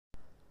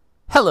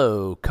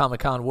Hello,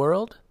 Comic-Con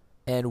world,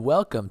 and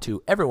welcome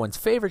to everyone's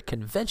favorite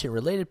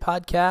convention-related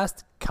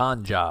podcast,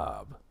 Con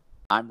Job.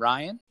 I'm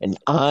Ryan. And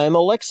I'm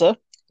Alexa.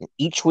 And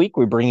each week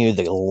we bring you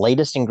the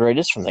latest and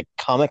greatest from the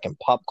comic and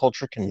pop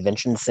culture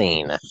convention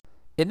scene.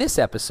 In this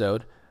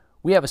episode,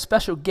 we have a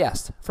special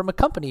guest from a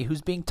company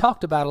who's being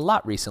talked about a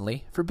lot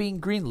recently for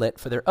being greenlit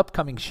for their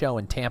upcoming show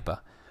in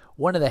Tampa.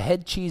 One of the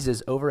head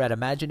cheeses over at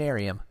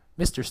Imaginarium,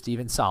 Mr.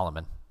 Steven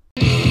Solomon.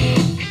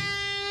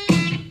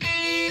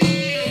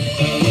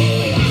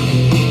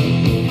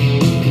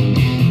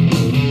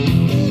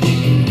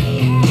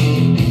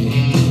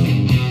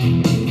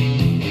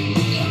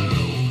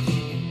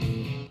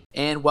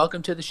 And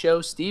welcome to the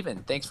show,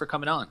 Steven. Thanks for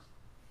coming on.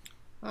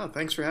 Oh,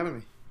 thanks for having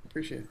me.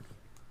 Appreciate it.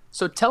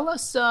 So tell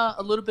us a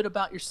little bit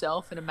about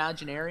yourself and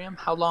Imaginarium.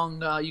 How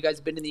long you guys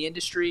have been in the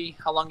industry?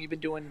 How long you've been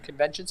doing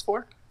conventions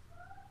for?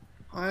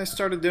 I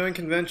started doing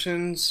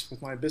conventions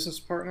with my business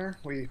partner.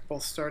 We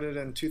both started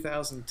in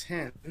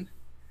 2010.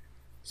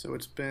 So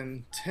it's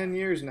been 10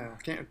 years now.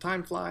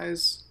 Time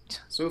flies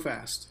so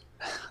fast.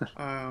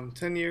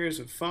 10 years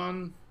of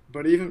fun.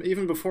 But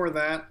even before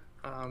that,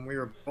 we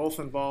were both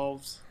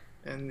involved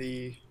in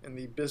the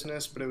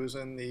business, but it was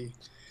in the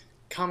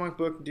comic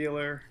book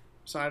dealer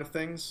side of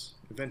things,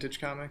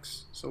 vintage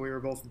comics. So we were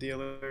both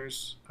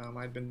dealers.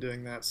 I'd been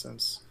doing that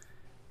since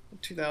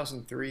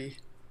 2003.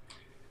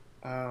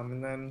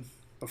 And then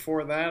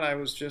before that, I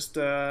was just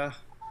a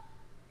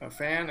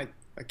fan,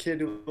 a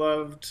kid who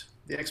loved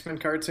the X-Men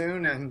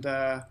cartoon and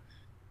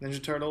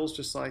Ninja Turtles,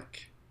 just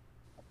like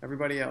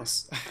everybody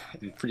else.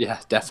 Yeah,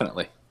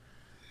 definitely.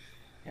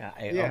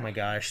 Yeah, oh my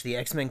gosh, the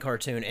X-Men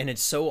cartoon, and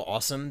it's so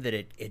awesome that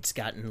it's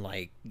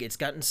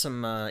gotten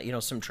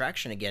some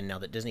traction again now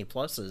that Disney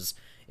Plus is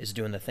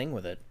doing the thing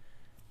with it.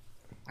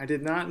 I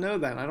did not know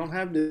that. I don't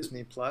have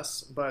Disney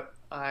Plus, but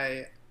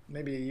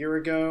maybe a year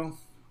ago,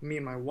 me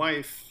and my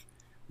wife,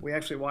 we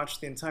actually watched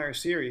the entire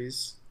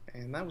series,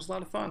 and that was a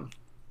lot of fun.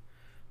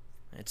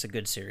 It's a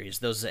good series.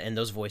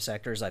 Those voice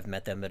actors, I've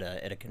met them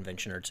at a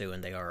convention or two,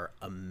 and they are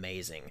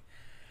amazing.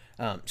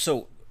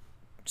 So,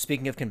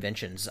 speaking of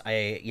conventions,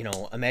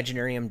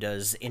 Imaginarium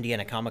does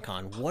Indiana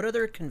Comic-Con. What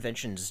other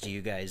conventions do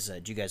you guys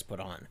put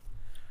on?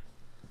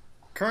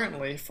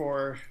 Currently,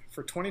 for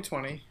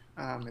 2020,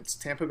 it's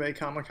Tampa Bay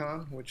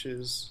Comic-Con, which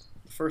is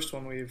the first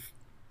one we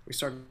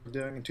started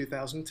doing in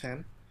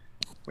 2010.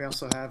 We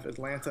also have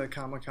Atlanta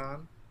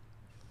Comic-Con,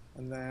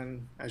 and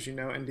then, as you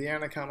know,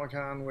 Indiana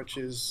Comic-Con, which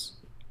is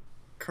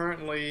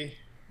currently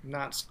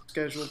not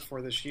scheduled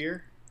for this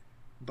year,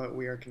 but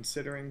we are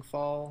considering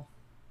fall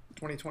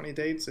 2020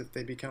 dates if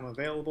they become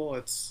available.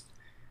 It's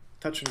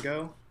touch and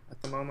go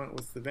at the moment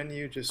with the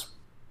venue, just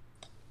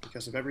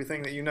because of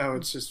everything that you know.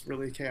 It's just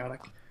really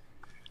chaotic.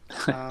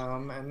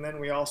 And then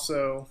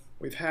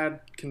we've had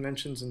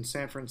conventions in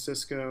San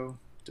Francisco,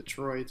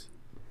 Detroit,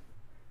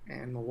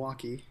 and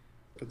Milwaukee,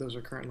 but those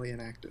are currently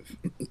inactive.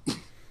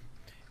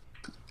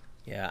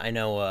 Yeah, I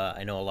know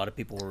a lot of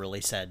people were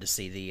really sad to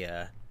see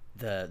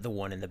the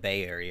one in the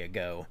Bay Area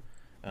go.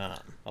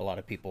 A lot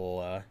of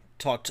people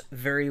talked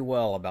very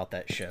well about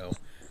that show.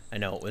 I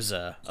know it was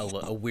a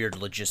weird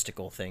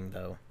logistical thing,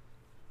 though.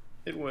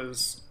 It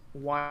was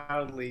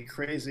wildly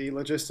crazy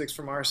logistics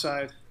from our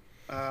side.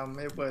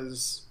 It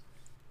was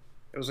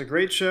a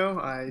great show.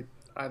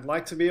 I'd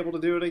like to be able to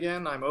do it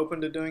again. I'm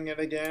open to doing it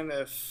again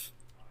if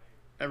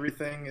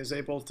everything is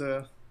able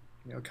to,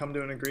 come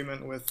to an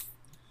agreement with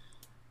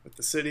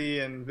the city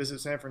and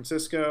visit San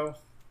Francisco.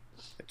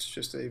 It's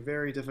just a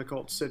very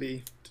difficult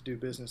city to do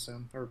business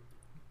in,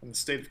 and the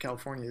state of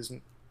California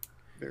isn't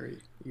very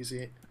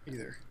easy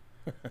either.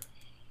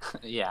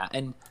 Yeah,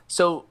 and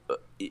so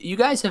you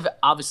guys have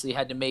obviously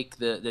had to make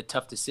the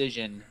tough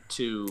decision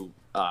to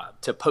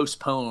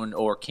postpone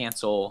or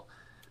cancel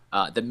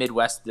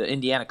the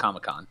Indiana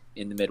Comic-Con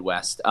in the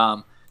Midwest.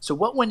 So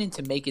what went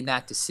into making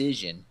that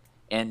decision?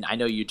 And I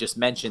know you just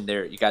mentioned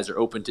there you guys are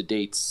open to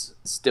dates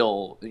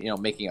still,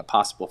 making it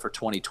possible for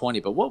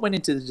 2020. But what went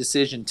into the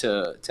decision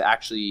to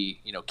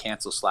actually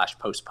cancel /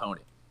 postpone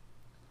it?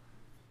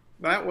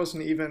 That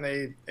wasn't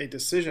even a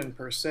decision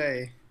per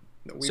se.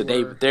 So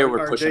they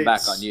were pushing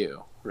back on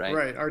you, right?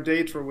 Right. Our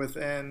dates were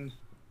within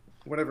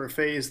whatever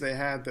phase they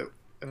had that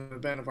an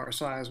event of our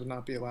size would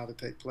not be allowed to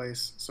take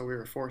place. So we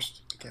were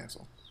forced to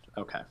cancel.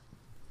 Okay.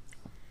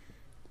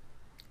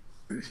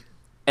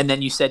 And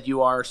then you said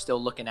you are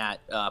still looking at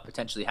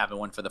potentially having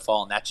one for the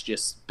fall, and that's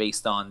just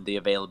based on the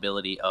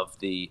availability of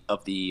the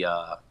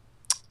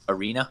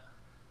arena?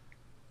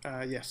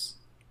 Yes.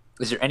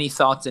 Is there any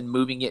thoughts in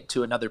moving it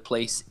to another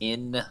place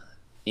in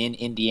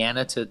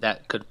Indiana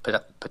that could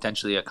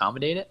potentially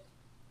accommodate it?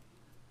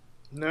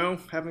 No,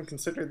 haven't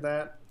considered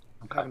that.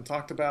 Okay. Haven't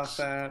talked about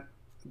that.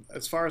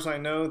 As far as I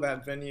know,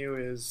 that venue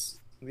is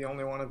the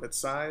only one of its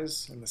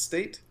size in the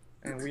state,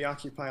 and we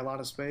occupy a lot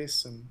of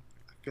space, and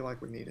I feel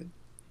like we need it.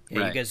 Yeah,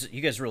 Right.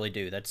 you guys really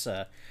do. That's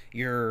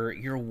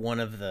you're one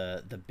of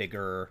the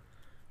bigger,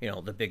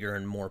 the bigger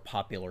and more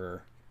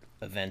popular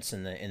events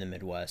in the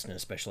Midwest, and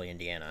especially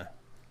Indiana.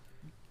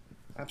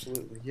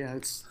 Absolutely, yeah.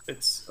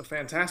 It's a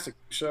fantastic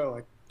show.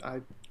 Like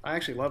I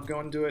actually love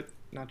going to it,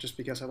 not just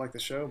because I like the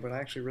show, but I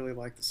actually really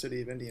like the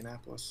city of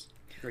Indianapolis.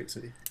 Great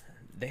city.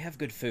 They have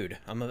good food.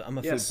 I'm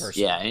a Yes. food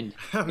person. Yeah, and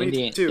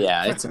Me too.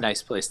 yeah, it's a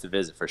nice place to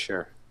visit for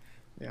sure.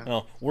 Yeah.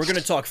 Well, we're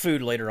gonna talk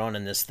food later on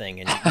in this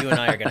thing, and you and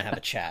I are gonna have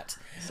a chat.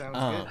 Sounds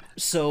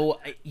good. So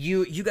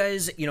you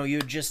guys,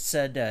 you just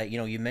said,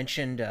 you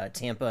mentioned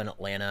Tampa and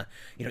Atlanta.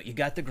 You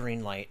got the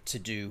green light to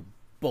do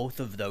both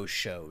of those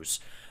shows.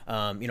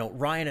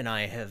 Ryan and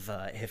I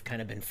have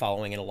kind of been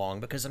following it along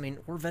because, I mean,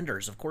 we're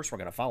vendors. Of course, we're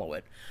going to follow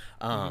it.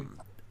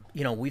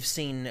 We've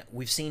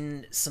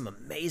seen some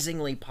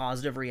amazingly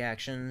positive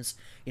reactions.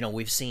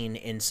 We've seen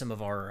in some of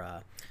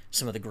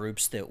the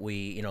groups that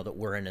that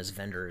we're in as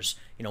vendors.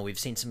 We've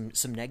seen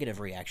some negative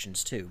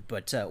reactions too.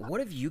 But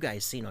what have you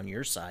guys seen on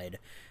your side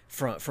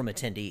from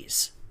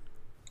attendees?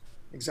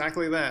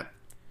 Exactly that.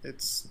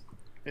 It's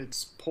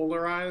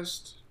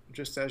polarized,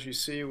 just as you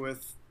see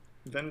with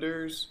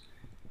vendors,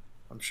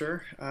 I'm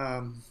sure.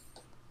 I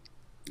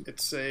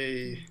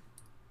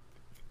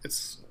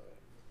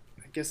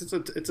guess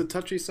it's a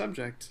touchy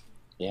subject.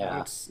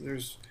 Yeah.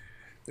 There's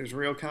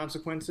real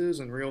consequences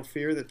and real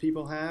fear that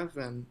people have,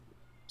 and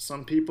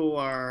some people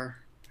are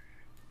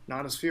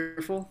not as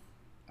fearful.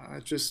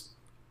 It's just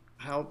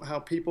how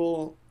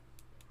people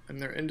and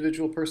their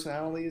individual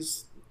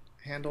personalities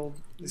handle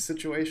these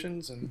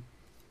situations, and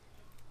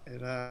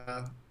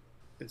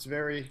it's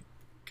very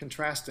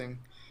contrasting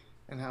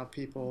in how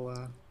people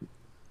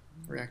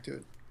react to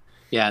it.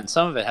 Yeah, and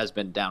some of it has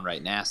been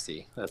downright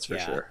nasty. That's for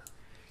sure.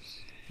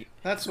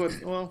 That's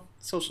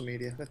social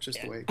media. That's just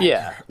the way.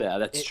 Yeah,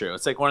 that's true.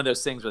 It's like one of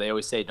those things where they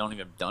always say, "Don't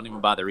even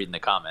bother reading the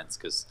comments,"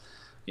 because,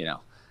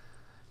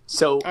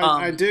 So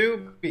I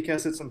do,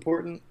 because it's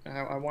important.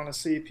 I want to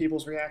see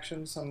people's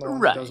reactions. I'm the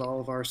one that does all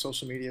of our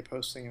social media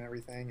posting and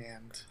everything,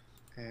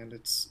 and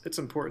it's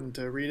important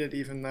to read it,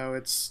 even though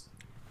it's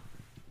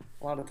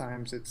a lot of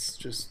times it's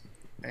just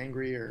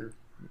angry or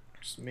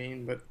just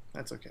mean, but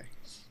that's okay.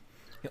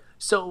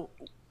 So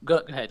go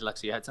ahead,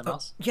 Lexi. You had something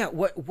else? Yeah.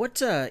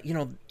 What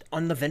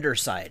on the vendor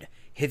side,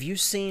 have you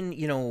seen,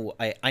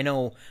 I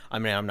know, I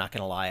mean, I'm not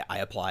going to lie, I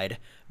applied,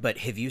 but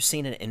have you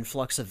seen an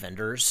influx of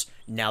vendors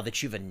now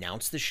that you've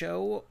announced the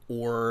show,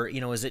 or,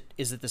 is it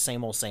the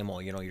same old,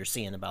 you're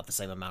seeing about the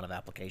same amount of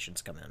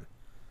applications come in?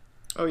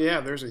 Oh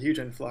yeah, there's a huge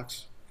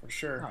influx for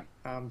sure.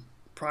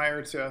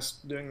 Prior to us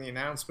doing the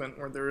announcement,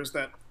 where there was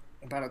that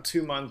about a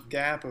 2-month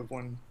gap of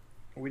when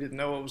we didn't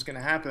know what was going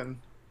to happen,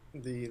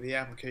 the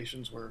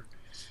applications were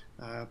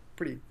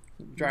pretty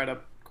dried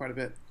up quite a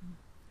bit.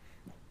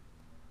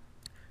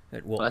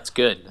 Well, that's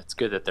good. That's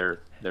good that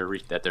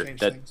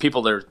that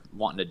people are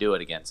wanting to do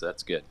it again. So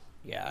that's good.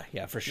 Yeah,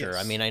 for sure.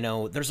 Yes. I mean, I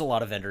know there's a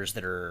lot of vendors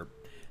that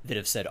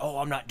have said, "Oh,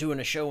 I'm not doing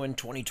a show in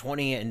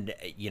 2020," and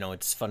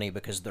it's funny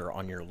because they're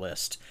on your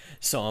list.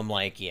 So I'm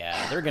like,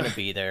 yeah, they're gonna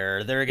be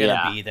there. They're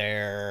gonna be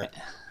there.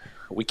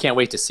 We can't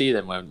wait to see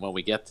them when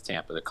we get to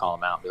Tampa to call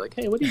them out and be like,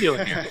 "Hey, what are you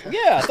doing here?"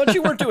 Yeah, I thought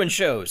you weren't doing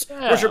shows.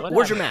 Where's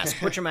your mask?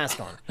 Put your mask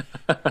on.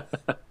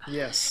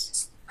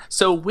 Yes.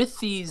 So with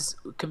these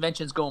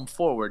conventions going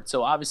forward,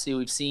 so obviously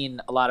we've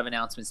seen a lot of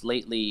announcements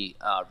lately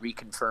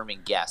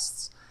reconfirming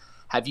guests.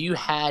 Have you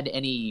had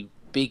any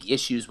big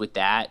issues with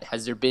that?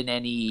 Has there been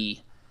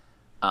any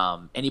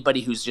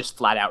anybody who's just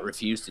flat out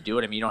refused to do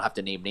it? I mean, you don't have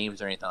to name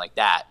names or anything like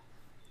that.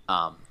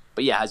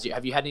 But yeah,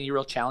 have you had any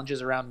real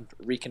challenges around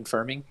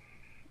reconfirming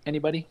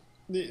anybody?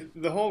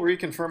 The whole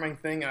reconfirming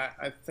thing,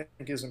 I think,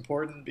 is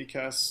important,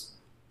 because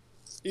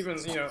even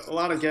a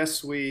lot of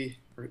guests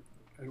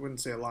I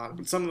wouldn't say a lot,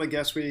 but some of the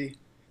guests we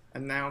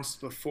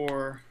announced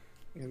before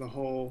the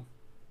whole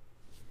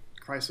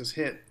crisis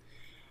hit,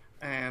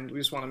 and we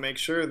just want to make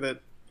sure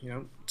that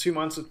 2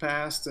 months have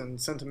passed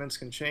and sentiments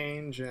can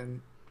change,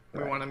 and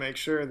we want to make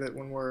sure that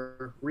when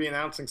we're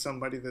re-announcing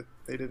somebody that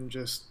they didn't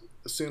just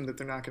assume that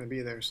they're not going to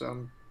be there. So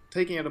I'm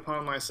taking it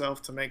upon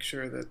myself to make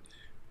sure that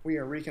we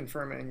are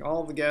reconfirming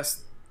all the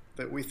guests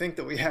that we think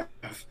that we have.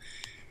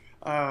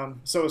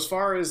 So as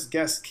far as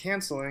guests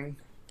canceling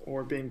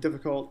or being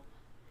difficult,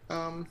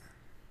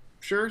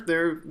 sure,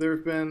 there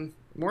have been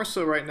more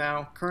so right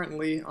now.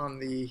 Currently, on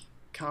the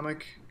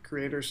comic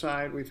creator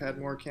side, we've had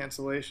more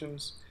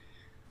cancellations.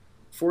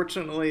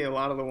 Fortunately, a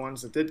lot of the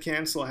ones that did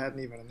cancel hadn't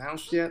even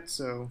announced yet,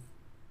 so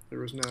there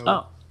was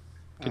no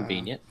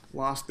convenient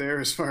loss there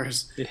as far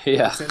as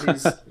yeah.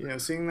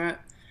 attendees seeing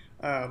that.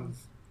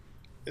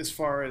 As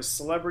far as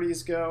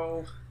celebrities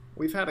go,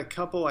 we've had a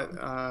couple.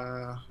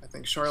 I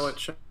think Charlotte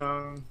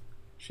Chung,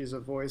 she's a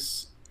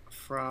voice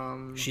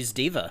from. She's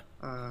Diva.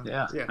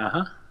 Yeah.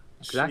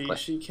 Exactly.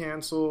 She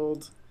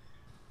canceled,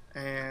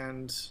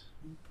 and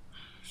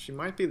she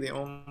might be the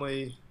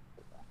only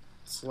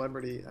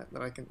celebrity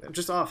that I can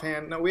just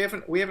offhand. No, we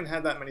haven't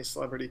had that many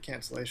celebrity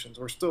cancellations.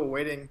 We're still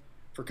waiting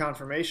for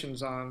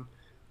confirmations on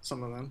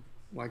some of them,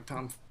 like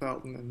Tom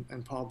Felton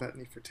and Paul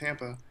Bettany for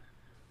Tampa,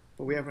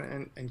 but we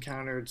haven't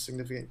encountered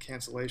significant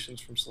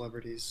cancellations from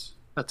celebrities.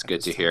 That's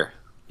good to hear.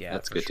 Yeah,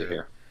 that's good to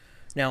hear.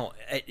 Now,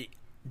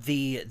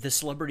 The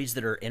celebrities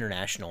that are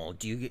international,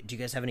 do you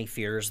guys have any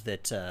fears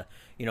that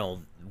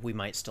we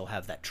might still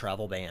have that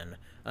travel ban?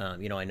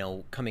 I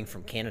know coming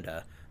from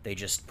Canada, they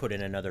just put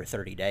in another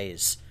 30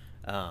 days.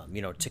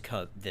 To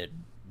cut that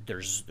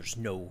there's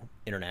no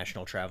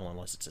international travel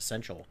unless it's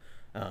essential.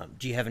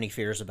 Do you have any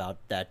fears about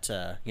that?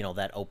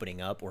 That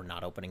opening up or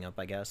not opening up,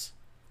 I guess.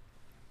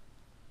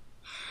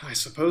 I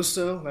suppose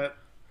so.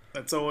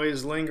 That's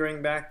always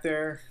lingering back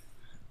there.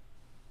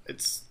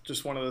 It's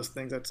just one of those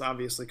things that's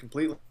obviously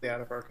completely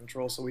out of our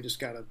control. So we just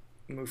got to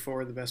move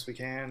forward the best we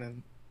can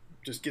and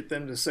just get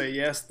them to say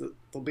yes, that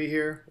they'll be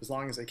here as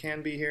long as they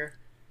can be here.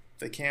 If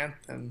they can't,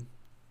 then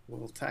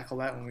we'll tackle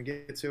that when we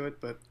get to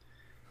it. But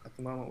at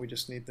the moment, we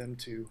just need them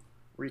to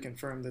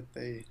reconfirm that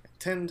they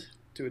intend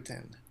to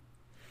attend.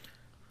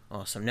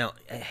 Awesome. Now,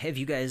 have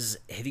you guys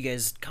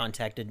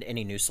contacted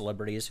any new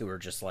celebrities who are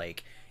just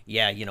like,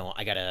 yeah,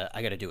 I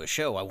gotta do a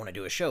show. I want to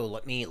do a show.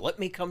 Let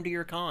me come to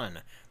your con.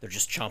 They're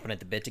just chomping at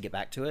the bit to get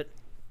back to it.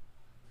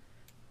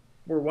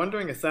 We're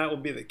wondering if that will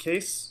be the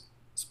case,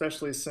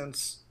 especially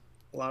since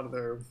a lot of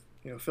their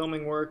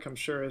filming work, I'm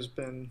sure, has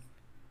been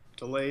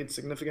delayed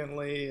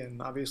significantly,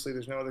 and obviously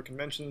there's no other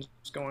conventions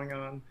going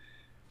on.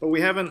 But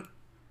we haven't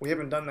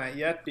done that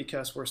yet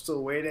because we're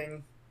still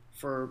waiting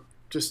for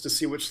just to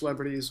see which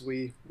celebrities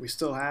we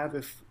still have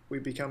if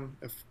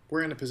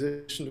we're in a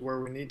position to where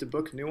we need to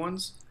book new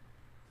ones.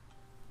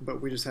 But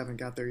we just haven't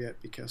got there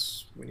yet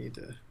because we need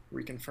to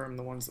reconfirm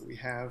the ones that we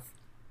have.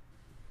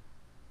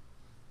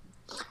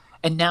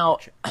 And now,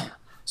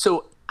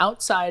 so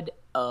outside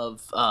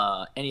of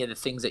any of the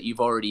things that you've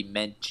already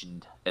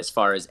mentioned as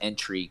far as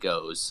entry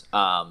goes,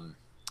 are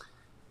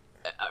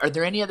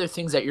there any other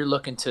things that you're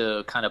looking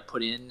to kind of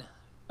put in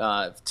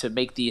to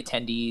make the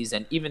attendees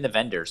and even the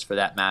vendors, for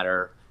that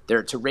matter,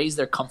 to raise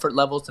their comfort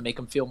levels, to make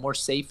them feel more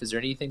safe? Is there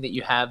anything that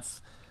you have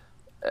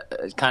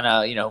kind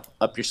of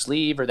up your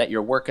sleeve or that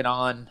you're working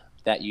on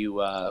that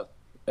you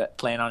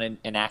plan on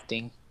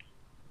enacting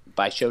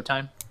by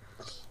showtime?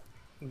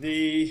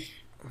 The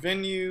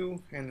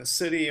venue and the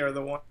city are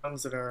the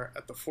ones that are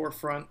at the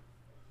forefront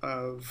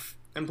of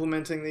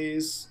implementing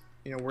these.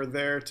 We're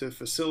there to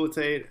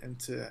facilitate and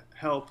to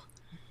help,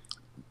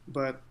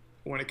 but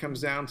when it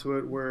comes down to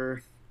it,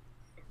 we're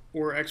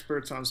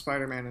experts on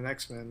Spider-Man and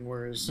X-Men,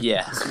 whereas the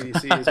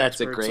CDC is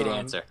that's a experts great on,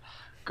 answer.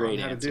 Great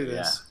on how answer. to do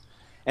this.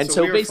 And So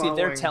so we are basically,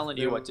 they're following telling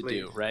you the what to lead.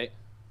 do, right?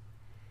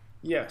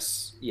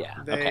 Yes.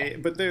 Yeah. Okay.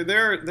 But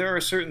there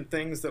are certain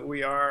things that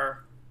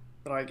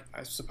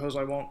I suppose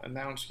I won't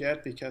announce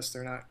yet because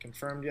they're not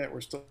confirmed yet.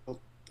 We're still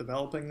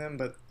developing them,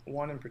 but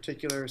one in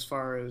particular as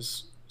far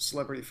as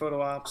celebrity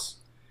photo ops,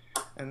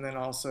 and then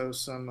also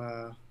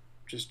some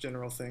just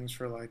general things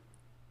for like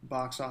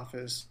box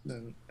office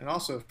and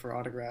also for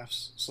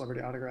autographs,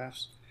 celebrity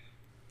autographs.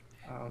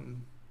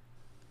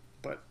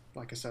 But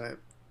like I said, I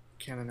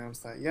can't announce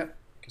that yet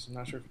because I'm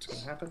not sure if it's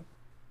going to happen.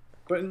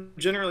 But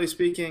generally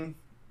speaking,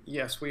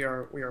 yes, we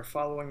are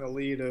following the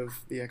lead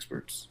of the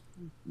experts.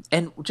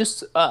 And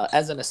just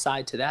as an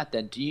aside to that,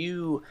 then do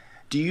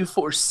you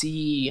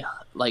foresee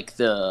like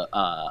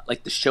the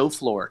show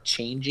floor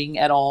changing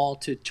at all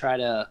to try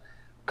to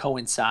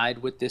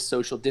coincide with this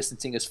social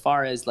distancing as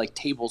far as like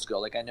tables go?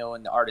 Like I know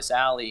in the Artist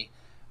Alley,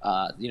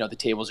 the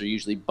tables are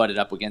usually butted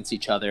up against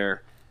each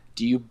other.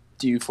 Do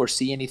you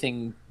foresee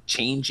anything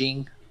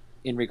changing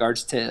in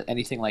regards to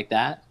anything like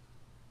that?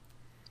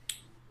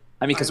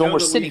 I mean, because when we're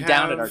sitting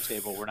down at our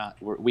table,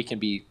 we can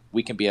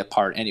be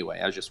apart anyway.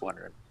 I was just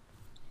wondering.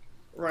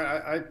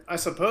 Right. I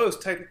suppose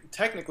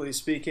technically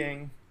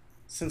speaking,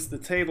 since the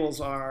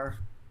tables are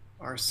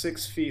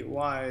 6 feet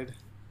wide,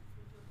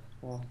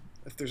 well,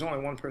 if there's only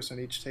one person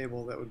at each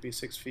table, that would be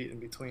 6 feet in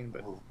between.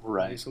 But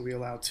obviously we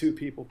allow 2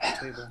 people per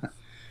table.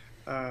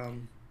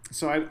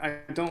 So I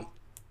don't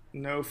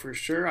know for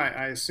sure.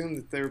 I assume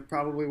that there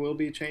probably will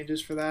be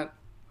changes for that.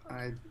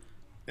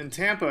 In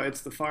Tampa,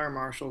 it's the fire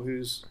marshal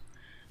who's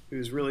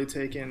really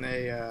taken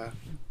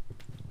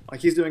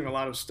he's doing a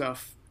lot of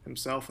stuff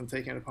himself and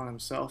taking it upon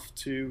himself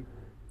to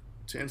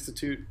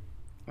institute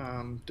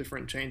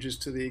different changes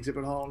to the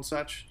exhibit hall and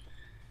such.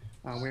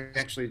 We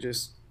actually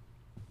just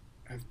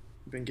have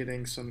been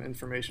getting some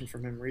information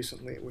from him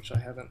recently, which I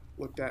haven't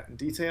looked at in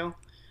detail.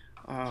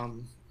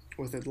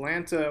 With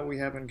Atlanta, we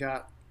haven't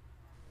got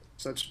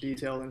such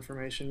detailed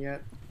information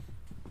yet,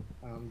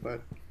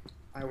 but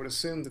I would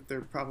assume that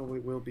there probably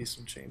will be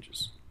some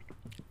changes.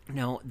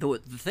 Now, the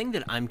thing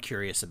that I'm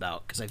curious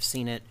about, because I've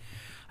seen it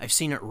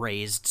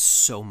raised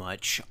so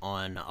much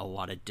on a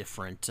lot of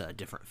different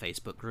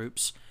Facebook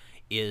groups,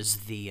 is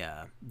the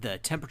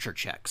temperature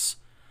checks.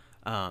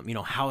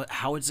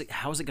 How is it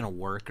going to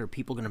work? Are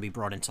people going to be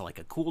brought into like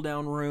a cool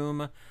down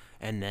room,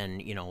 and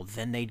then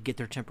then they'd get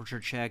their temperature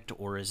checked,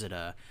 or is it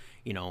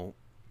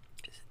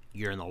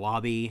you're in the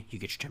lobby, you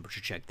get your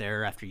temperature checked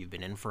there after you've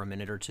been in for a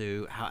minute or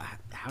two?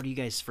 How do you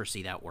guys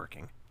foresee that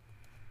working?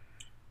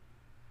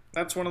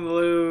 That's one of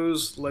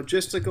those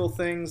logistical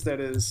things that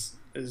is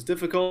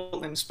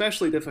difficult, and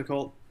especially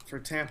difficult for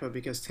Tampa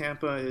because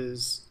Tampa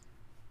is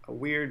a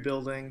weird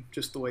building,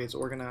 just the way it's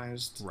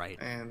organized. Right.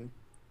 And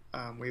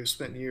We've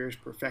spent years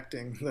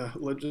perfecting the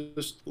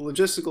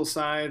logistical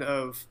side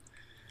of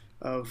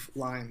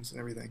lines and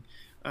everything.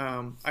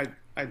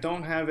 I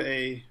don't have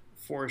a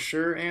for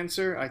sure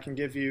answer. I can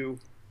give you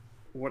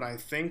what I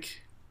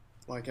think,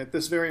 like at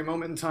this very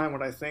moment in time,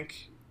 what I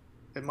think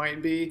it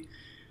might be.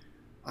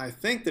 I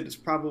think that it's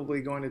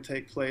probably going to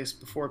take place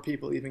before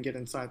people even get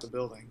inside the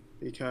building,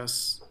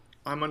 because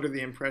I'm under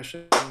the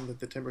impression that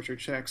the temperature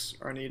checks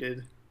are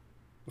needed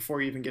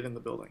before you even get in the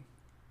building.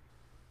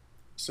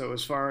 So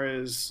as far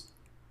as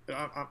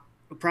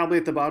probably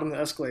at the bottom of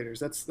the escalators,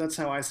 that's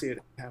how I see it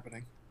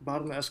happening.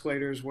 Bottom of the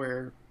escalators,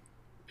 where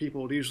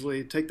people would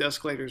usually take the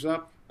escalators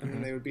up, and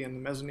then they would be in the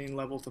mezzanine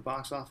level to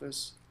box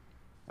office.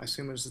 I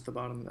assume it's at the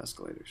bottom of the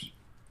escalators.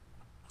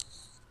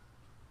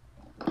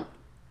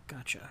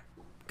 Gotcha.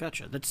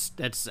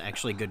 That's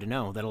actually good to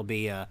know. That'll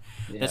be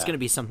that's going to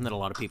be something that a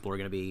lot of people are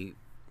going to be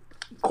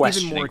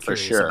questioning even more for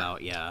curious sure.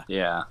 about. Yeah.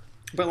 Yeah.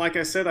 But like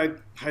I said,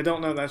 I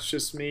don't know. That's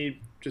just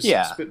me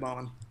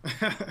spitballing.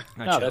 Gotcha.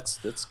 No,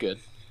 that's good.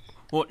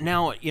 Well,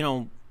 now,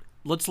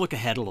 let's look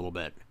ahead a little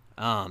bit.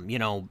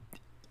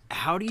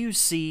 How do you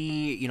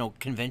see,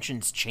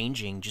 conventions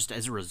changing just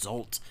as a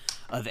result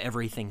of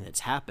everything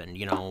that's happened?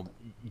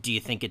 Do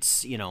you think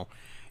it's, do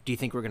you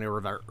think we're going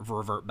to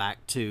revert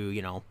back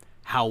to,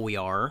 how we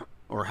are,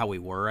 or how we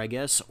were, I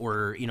guess?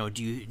 Or,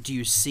 do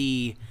you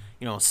see,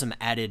 some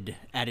added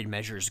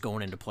measures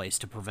going into place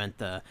to prevent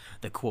the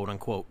quote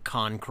unquote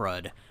con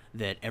crud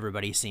that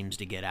everybody seems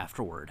to get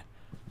afterward?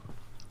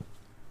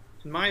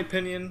 In my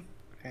opinion,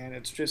 and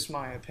it's just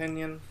my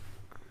opinion,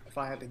 if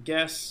I had to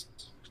guess,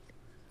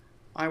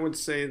 I would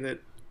say that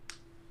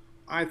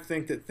I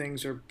think that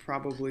things are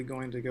probably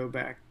going to go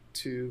back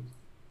to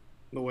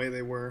the way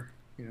they were,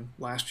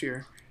 last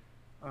year.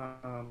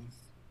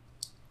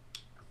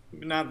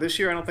 Not this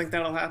year, I don't think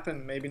that'll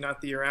happen. Maybe not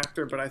the year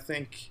after, but I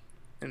think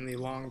in the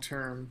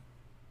long-term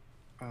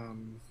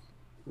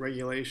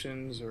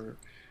regulations or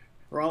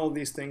all of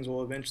these things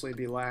will eventually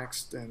be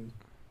laxed and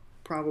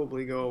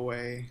probably go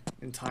away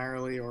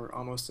entirely or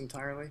almost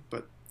entirely.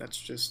 But that's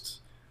just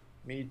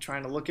me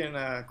trying to look in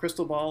a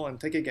crystal ball and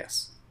take a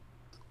guess.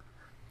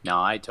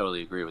 No, I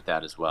totally agree with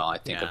that as well. I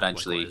think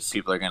eventually likewise.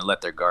 people are going to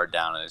let their guard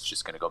down, and it's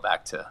just going to go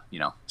back to,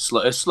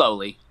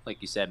 slowly,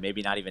 like you said,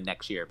 maybe not even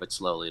next year, but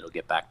slowly it'll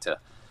get back to,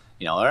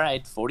 all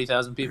right,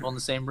 40,000 people in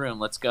the same room,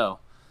 let's go.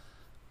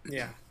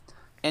 Yeah.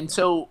 And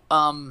so,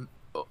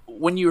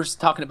 when you were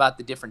talking about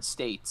the different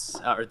states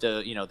or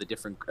the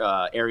different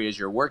areas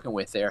you're working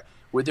with there,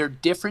 were there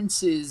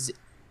differences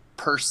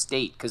per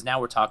state? Because now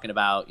we're talking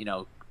about,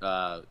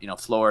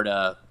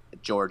 Florida,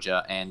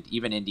 Georgia, and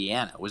even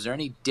Indiana. Was there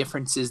any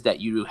differences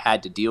that you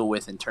had to deal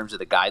with in terms of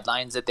the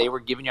guidelines that they were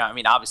giving you? I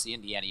mean, obviously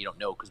Indiana, you don't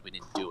know because we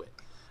didn't do it,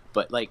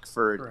 but like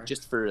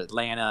just for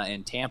Atlanta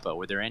and Tampa,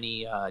 were there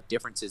any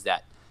differences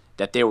that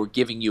they were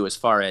giving you as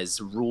far as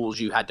rules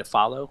you had to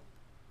follow?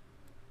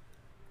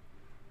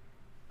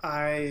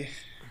 I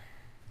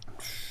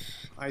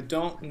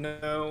don't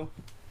know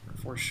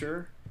for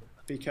sure,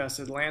 because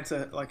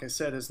Atlanta, like I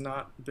said, has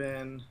not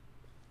been.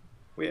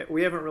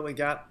 We haven't really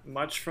got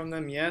much from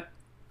them yet.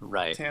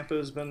 Right. Tampa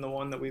has been the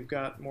one that we've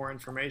got more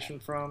information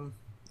from.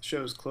 The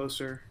show's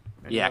closer.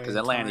 Yeah, because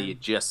Atlanta you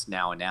just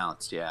now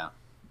announced. Yeah.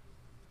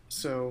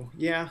 So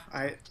yeah,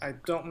 I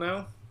don't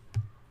know.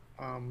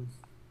 I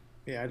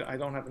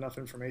don't have enough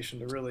information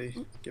to really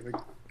give a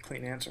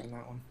clean answer on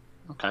that one.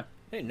 Okay.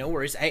 Hey, no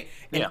worries. Hey,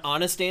 an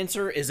honest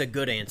answer is a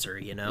good answer,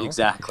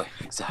 Exactly.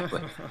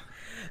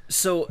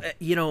 So,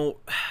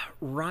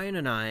 Ryan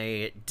and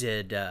I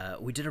did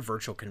we did a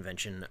virtual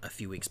convention a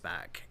few weeks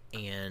back,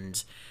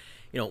 and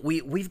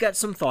we've got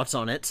some thoughts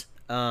on it.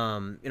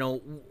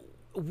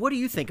 What do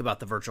you think about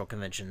the virtual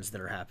conventions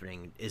that are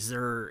happening? Is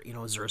there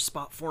a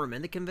spot for them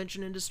in the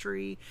convention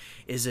industry?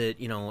 Is it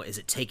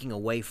taking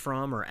away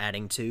from or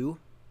adding to?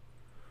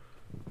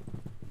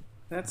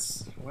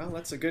 That's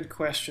a good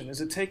question.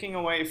 Is it taking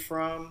away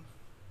from?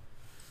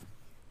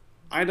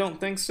 I don't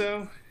think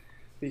so,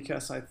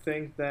 because I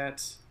think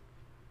that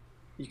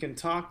you can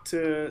talk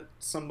to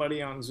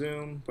somebody on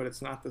Zoom, but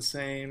it's not the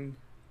same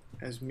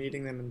as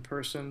meeting them in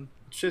person.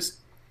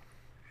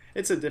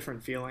 It's a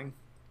different feeling.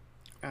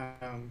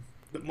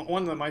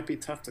 One that might be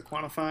tough to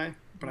quantify,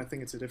 but I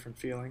think it's a different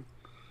feeling.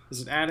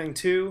 Is it adding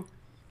to?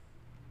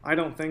 I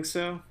don't think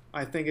so.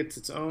 I think it's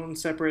its own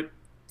separate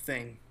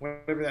thing.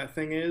 Whatever that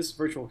thing is,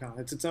 VirtualCon.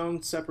 It's its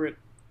own separate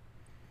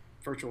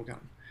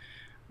VirtualCon.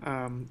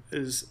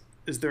 Is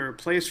there a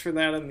place for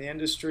that in the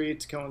industry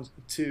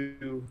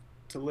to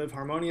live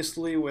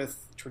harmoniously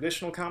with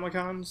traditional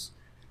Comic-Cons?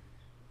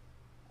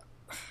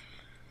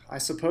 I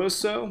suppose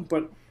so,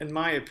 but in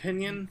my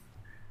opinion,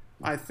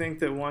 I think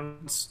that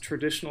once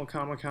traditional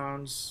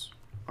Comic-Cons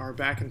are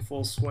back in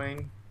full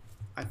swing,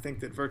 I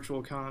think that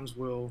virtual cons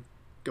will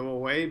go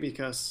away,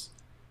 because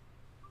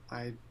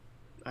I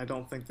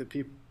don't think that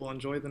people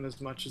enjoy them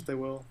as much as they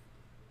will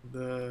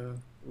the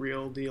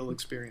real deal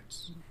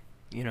experience.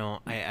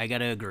 I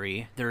gotta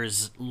agree.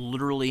 There's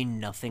literally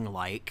nothing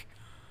like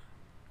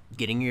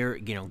getting your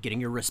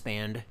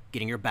wristband,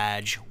 getting your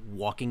badge,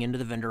 walking into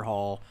the vendor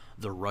hall,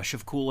 the rush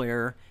of cool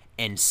air,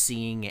 and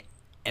seeing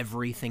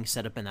everything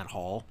set up in that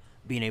hall,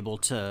 being able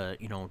to,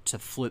 to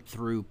flip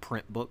through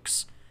print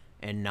books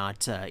and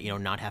not,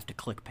 not have to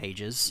click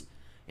pages.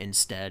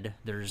 Instead,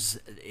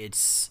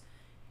 it's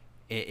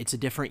a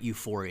different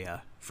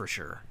euphoria for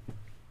sure.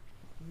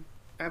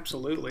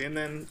 Absolutely, and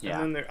then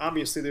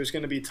obviously there's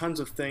going to be tons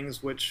of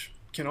things which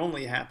can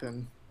only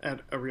happen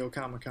at a real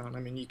Comic-Con. I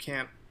mean, you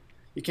can't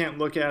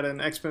look at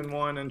an X-Men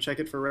 1 and check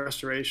it for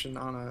restoration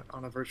on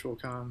a virtual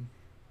con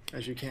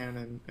as you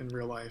can in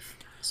real life.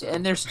 So,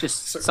 and there's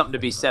just something to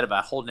be said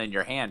about holding it in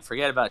your hand.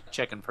 Forget about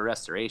checking for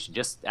restoration.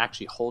 Just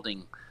actually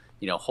holding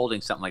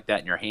something like that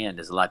in your hand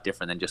is a lot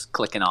different than just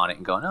clicking on it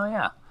and going, oh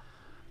yeah,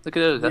 look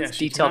at those. That's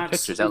detailed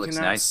pictures. That looks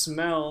nice.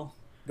 Smell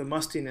the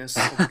mustiness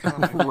of the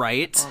comic.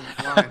 Right.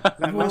 Online.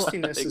 That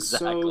mustiness is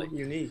so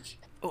unique.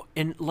 Oh,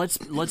 and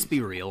let's be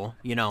real.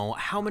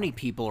 How many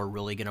people are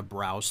really going to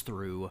browse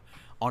through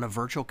on a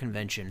virtual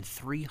convention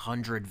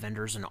 300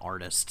 vendors and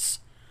artists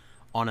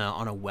on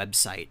a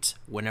website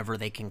whenever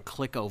they can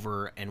click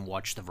over and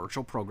watch the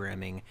virtual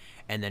programming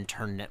and then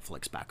turn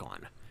Netflix back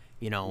on?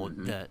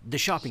 The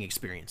shopping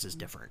experience is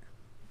different.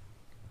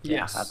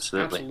 Yes,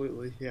 absolutely.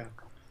 Absolutely, yeah.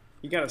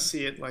 You got to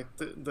see it. Like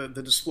the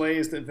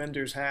displays that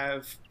vendors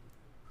have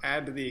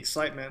add to the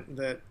excitement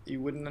that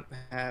you wouldn't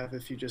have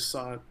if you just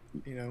saw it,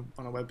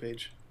 on a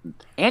webpage.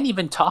 And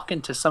even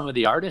talking to some of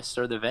the artists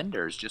or the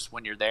vendors just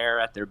when you're there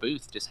at their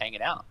booth, just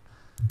hanging out.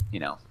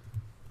 Yeah.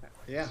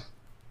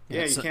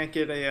 Yeah, you can't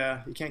get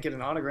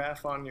an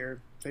autograph on your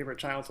favorite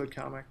childhood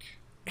comic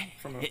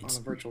on a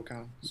virtual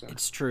con. So.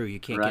 It's true. You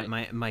can't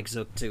get Mike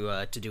Zook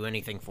to do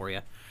anything for you.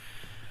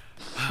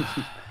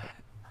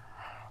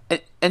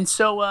 And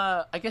so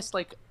I guess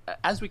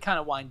as we kind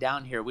of wind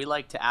down here, we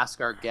like to ask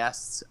our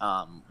guests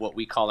what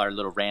we call our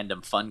little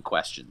random fun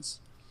questions.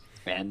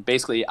 And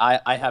basically,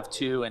 I have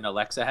 2 and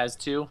Alexa has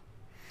 2.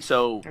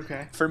 So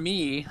for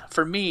me,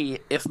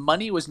 if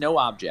money was no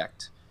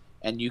object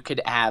and you could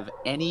have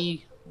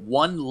any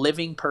one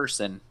living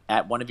person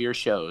at one of your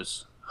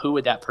shows, who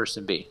would that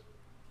person be?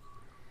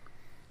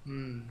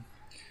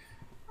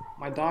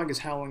 My dog is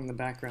howling in the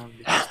background.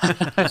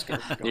 Because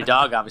your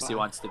dog obviously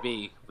wants to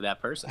be that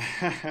person.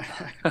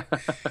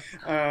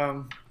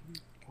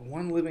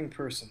 One living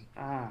person.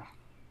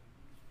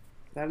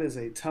 That is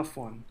a tough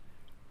one.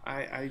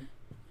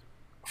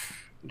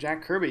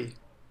 Jack Kirby.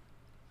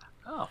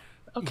 Oh,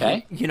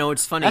 okay.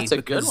 It's funny. That's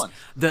a good one.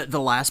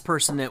 The last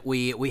person that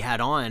we had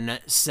on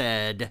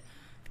said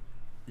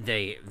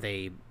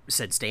they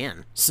said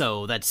Stan.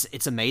 So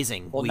it's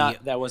amazing. Well,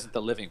 that wasn't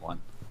the living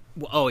one.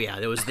 Oh yeah,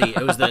 it was the dead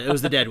one. That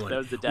was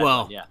the dead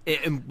one. Yeah.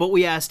 But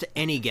we asked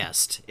any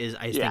guest is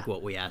I think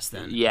what we asked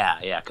then.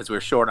 Yeah, because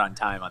we're short on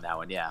time on that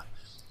one. Yeah.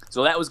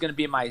 So that was going to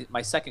be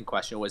my second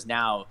question. Was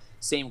now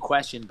same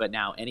question, but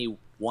now any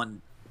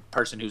one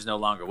person who's no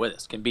longer with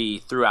us can be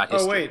throughout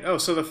history.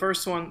 So the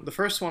first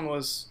one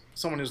was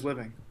someone who's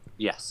living.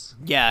 Yes.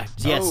 Yeah.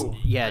 Yes.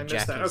 Yeah.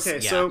 Jack. Okay.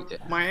 Yeah. So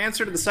my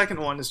answer to the second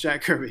one is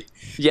Jack Kirby.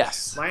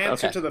 Yes. My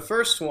answer to the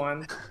first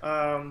one.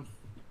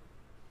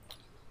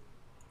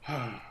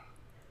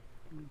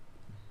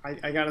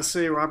 I gotta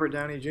say Robert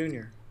Downey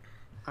Jr.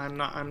 I'm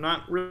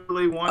not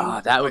really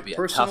one. That would be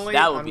personally.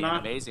 That would be an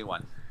amazing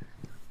one.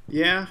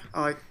 Yeah,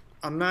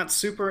 I'm not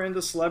super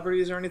into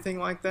celebrities or anything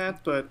like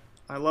that, but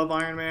I love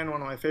Iron Man,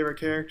 one of my favorite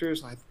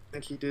characters. And I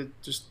think he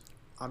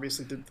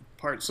obviously did the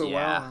part so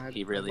well.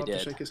 He really did.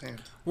 To shake his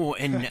hand. Well,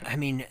 and I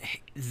mean,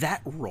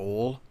 that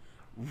role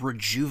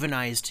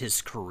rejuvenized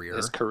his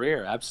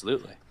career.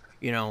 Absolutely.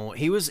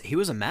 He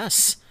was a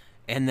mess.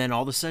 And then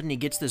all of a sudden he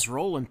gets this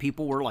role and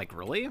people were like,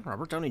 really?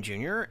 Robert Downey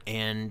Jr.?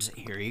 And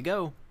here you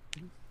go.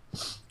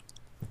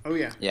 Oh,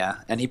 yeah. Yeah,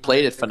 and he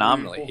played it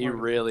phenomenally. He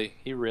really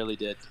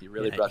did. He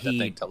really brought that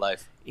thing to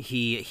life.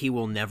 He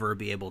will never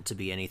be able to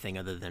be anything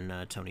other than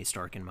Tony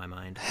Stark in my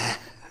mind.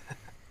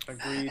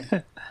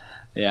 Agreed.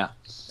 Yeah.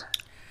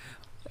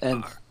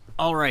 And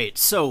all right,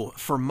 so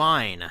for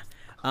mine,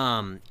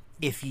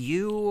 if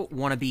you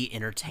want to be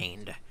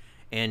entertained,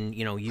 and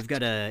you've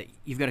got a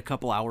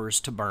couple hours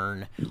to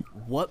burn,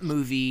 what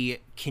movie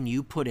can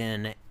you put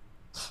in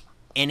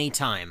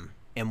anytime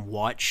and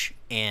watch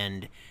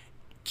and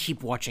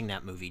keep watching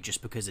that movie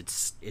just because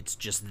it's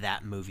just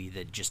that movie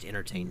that just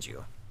entertains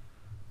you?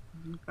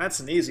 That's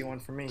an easy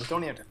one for me.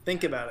 Don't even have to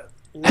think about it.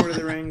 Lord of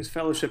the Rings,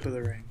 Fellowship of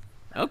the Ring.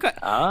 Okay.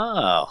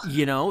 Oh.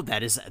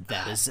 That is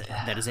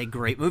a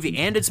great movie,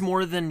 and it's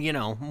more than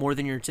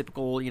your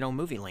typical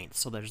movie length.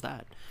 So there's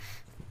that.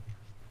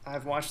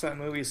 I've watched that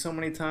movie so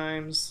many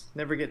times.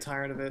 Never get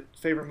tired of it.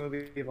 Favorite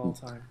movie of all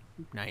time.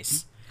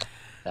 Nice.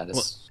 That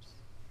is.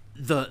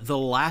 Well, the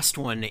last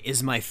one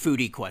is my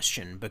foodie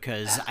question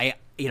because I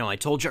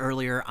told you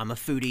earlier I'm a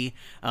foodie.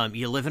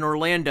 You live in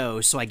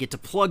Orlando, so I get to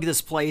plug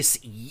this place.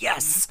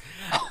 Yes,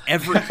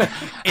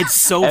 it's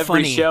so every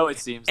funny. Every show it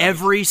seems.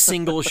 Every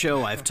single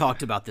show I've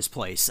talked about this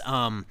place.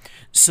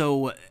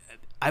 So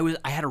I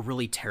had a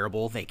really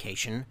terrible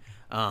vacation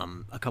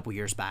a couple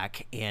years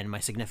back, and my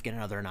significant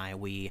other and I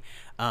we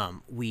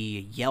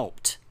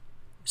Yelped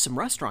some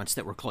restaurants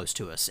that were close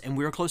to us, and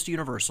we were close to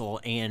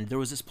Universal, and there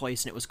was this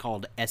place, and it was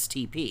called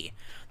STP,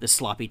 the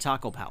Sloppy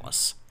Taco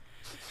Palace.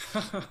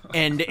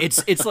 And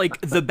it's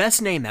like the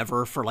best name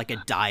ever for like a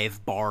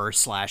dive bar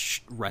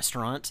 /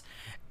 restaurant.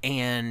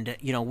 And,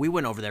 you know, we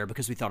went over there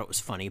because we thought it was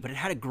funny, but it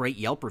had a great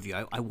Yelp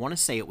review. I want to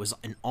say it was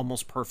an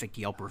almost perfect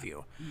Yelp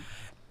review.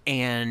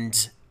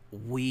 And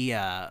we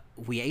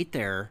ate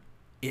there.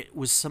 It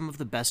was some of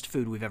the best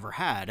food we've ever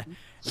had.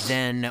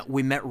 Then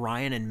we met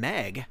Ryan and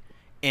Meg,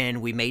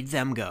 and we made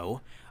them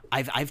go.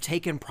 I've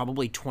taken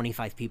probably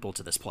 25 people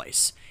to this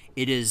place.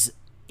 It is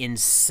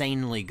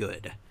insanely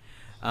good.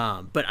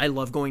 But I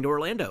love going to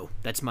Orlando.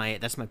 That's my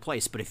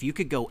place. But if you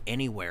could go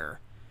anywhere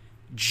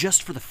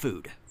just for the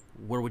food,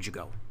 where would you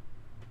go?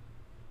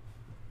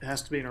 It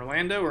has to be in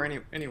Orlando or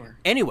anywhere.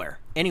 Anywhere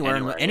yeah.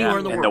 in the in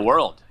world. the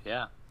world.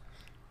 Yeah.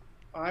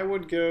 I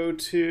would go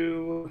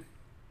to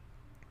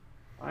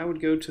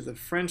the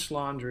French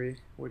Laundry,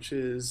 which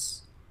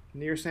is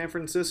near San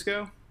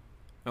Francisco.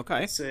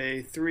 Okay. It's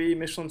a 3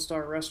 Michelin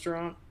star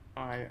restaurant.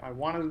 I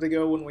wanted to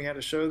go when we had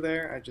a show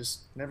there. I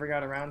just never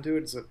got around to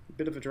it. It's a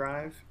bit of a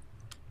drive,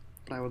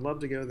 but I would love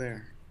to go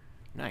there.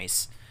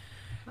 Nice.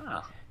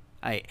 Oh,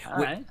 I all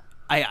right.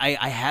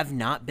 I have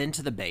not been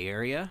to the Bay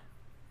Area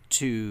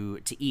to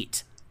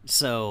eat.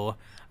 So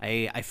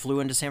I flew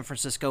into San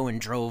Francisco and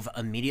drove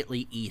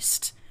immediately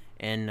east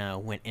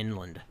and went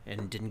inland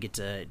and didn't get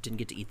to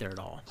eat there at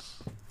all.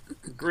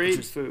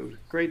 Great food.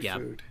 Yeah.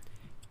 Food.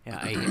 Yeah,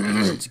 I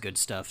hear it's good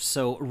stuff.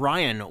 So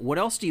Ryan, what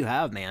else do you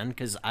have, man?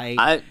 Because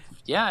I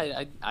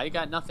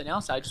got nothing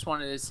else. I just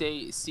wanted to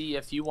see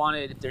if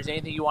there's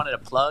anything you wanted to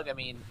plug. I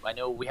mean, I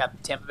know we have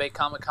Tampa Bay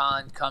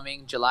Comic-Con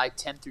coming July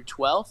 10th through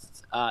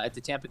 12th at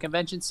the Tampa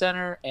Convention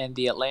Center, and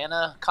the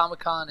Atlanta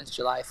Comic-Con is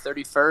July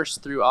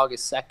 31st through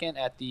August 2nd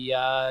at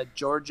the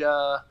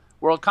Georgia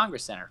World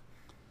Congress Center.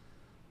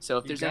 So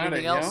if there's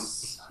anything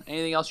else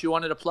you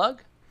wanted to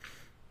plug?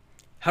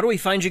 How do we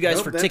find you guys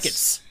for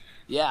tickets?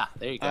 Yeah,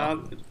 there you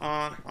go.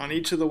 On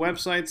each of the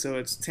websites, so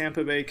it's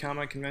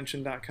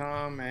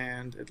TampaBayComicConvention.com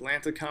and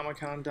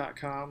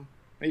AtlantaComicCon.com.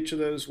 Each of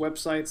those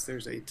websites,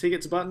 there's a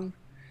tickets button,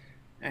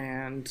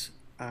 and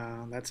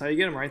that's how you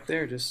get them right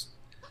there, just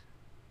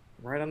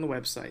right on the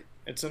website.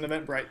 It's an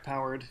Eventbrite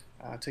powered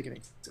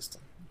ticketing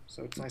system,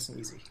 so it's nice and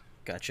easy.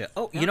 Gotcha.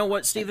 Oh, you know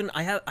what, Steven?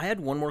 I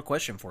had one more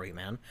question for you,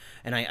 man,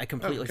 and I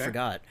completely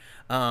forgot.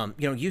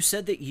 You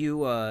said that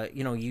you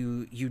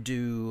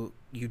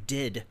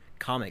did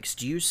comics.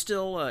 Do you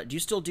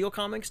still deal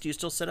comics? Do you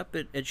still set up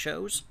at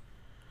shows?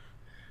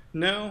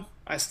 No,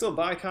 I still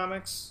buy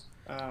comics.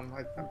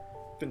 I've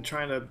been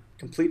trying to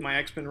complete my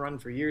X-Men run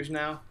for years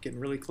now, getting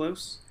really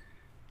close.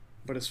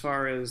 But as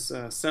far as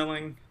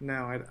selling,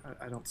 no,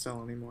 I don't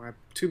sell anymore. I'm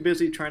too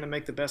busy trying to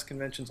make the best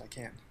conventions I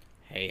can.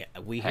 Hey,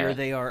 we hear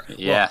they are.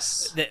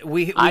 Yes,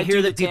 we I hear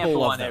do that the people Tampa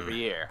love one them. every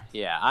year.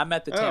 Yeah, I'm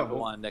at the Tampa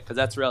one because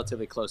that's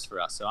relatively close for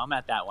us. So I'm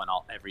at that one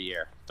every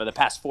year for the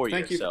past 4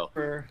 years.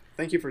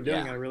 Thank you for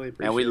doing it. I really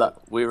appreciate it. And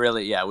we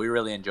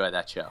really enjoy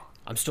that show.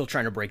 I'm still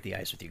trying to break the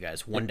ice with you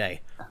guys. One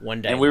day.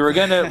 And we were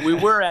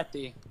at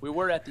the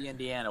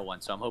Indiana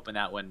one, so I'm hoping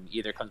that one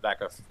either comes back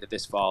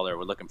this fall or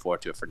we're looking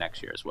forward to it for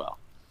next year as well.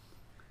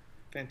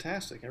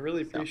 Fantastic. I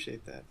really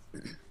appreciate that.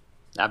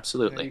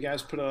 Absolutely. You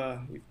guys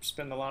you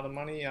spend a lot of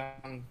money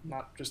on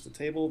not just the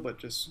table, but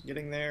just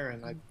getting there,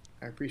 and I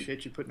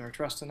appreciate you putting our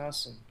trust in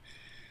us, and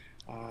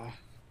I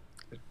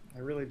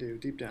really do,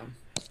 deep down.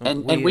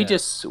 And we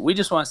just want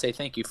to say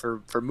thank you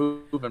for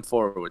moving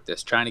forward with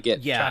this, trying to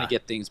get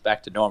things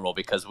back to normal,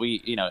 because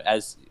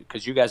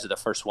because you guys are the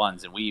first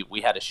ones, and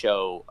we had a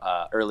show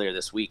earlier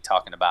this week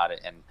talking about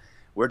it, and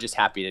we're just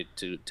happy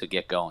to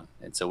get going,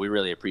 and so we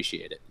really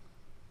appreciate it.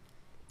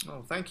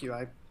 Oh, thank you.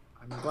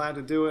 I'm glad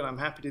to do it. I'm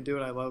happy to do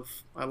it. I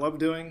love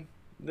doing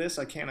this.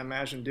 I can't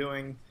imagine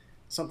doing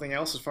something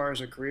else as far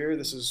as a career.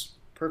 This is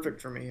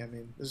perfect for me. I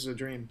mean, this is a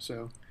dream.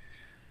 So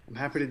I'm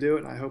happy to do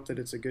it, and I hope that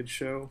it's a good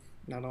show,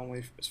 not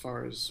only as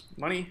far as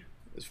money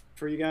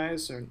for you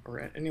guys or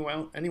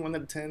anyone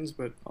that attends,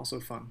 but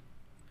also fun.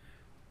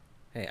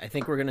 Hey, I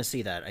think we're gonna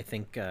see that. I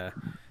think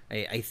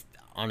I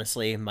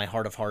honestly, my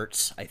heart of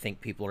hearts, I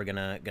think people are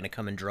gonna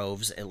come in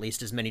droves, at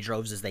least as many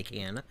droves as they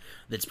can.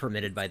 That's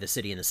permitted by the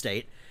city and the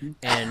state,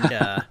 and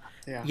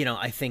Yeah.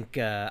 I think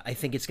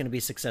it's gonna be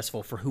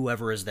successful for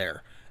whoever is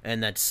there,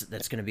 and that's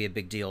gonna be a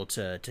big deal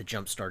to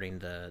jump starting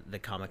the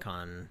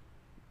Comic-Con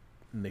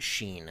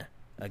machine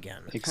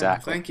again.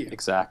 Exactly. Thank you.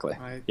 Exactly.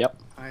 I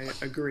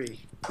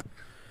agree.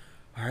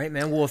 All right,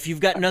 man. Well, if you've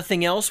got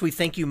nothing else, we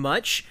thank you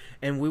much,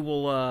 and we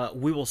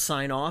will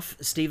sign off.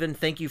 Steven,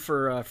 thank you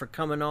for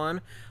coming on.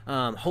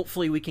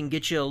 Hopefully, we can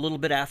get you a little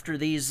bit after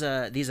these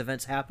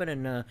events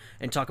happen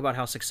and talk about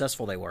how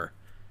successful they were.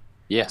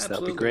 Yes,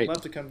 Absolutely. that'd be great. I'd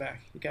love to come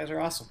back. You guys are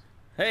awesome.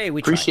 Hey,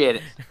 we appreciate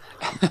it.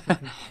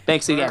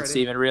 Thanks again, Alrighty.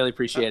 Steven. Really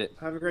appreciate it.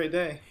 Have a great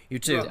day. You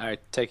too. All right,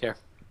 take care.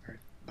 All right,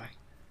 bye.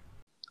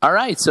 All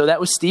right, so that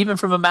was Steven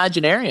from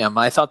Imaginarium.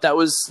 I thought that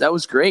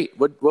was great.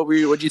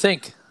 What'd you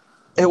think?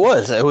 It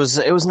was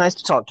nice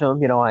to talk to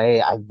him.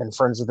 I've been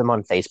friends with him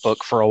on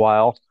Facebook for a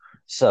while,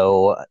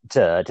 so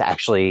to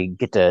actually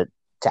get to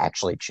to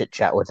actually chit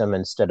chat with him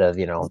instead of,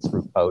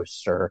 through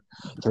posts or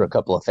through a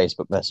couple of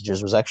Facebook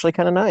messages was actually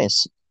kind of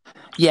nice.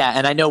 Yeah,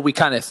 and I know we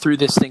kind of threw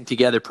this thing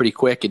together pretty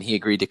quick, and he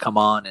agreed to come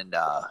on, and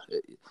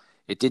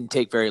it didn't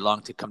take very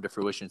long to come to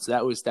fruition. So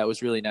that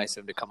was really nice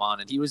of him to come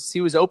on, and he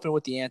was open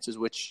with the answers,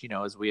 which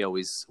as we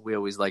always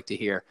like to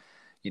hear.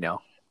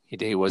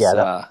 He was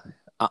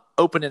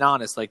open and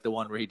honest, like the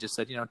one where he just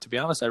said, to be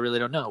honest, I really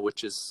don't know,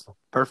 which is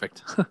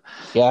perfect.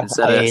 Yeah,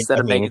 instead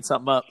of making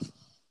something up.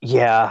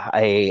 Yeah,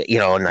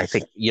 and I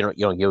think you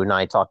and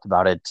I talked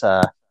about it,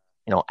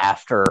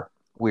 after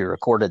we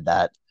recorded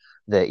that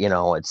it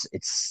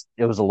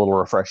was a little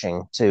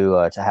refreshing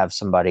to have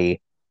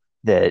somebody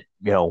that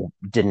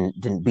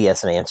didn't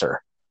BS an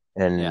answer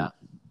and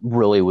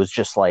really was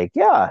just like,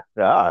 I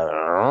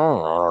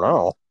don't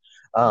know.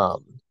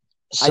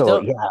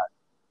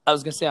 I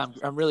was gonna say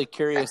I'm really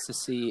curious to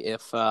see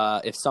if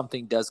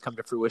something does come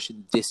to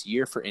fruition this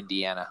year for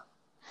Indiana.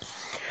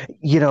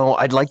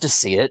 I'd like to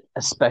see it,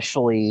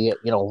 especially,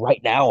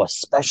 right now,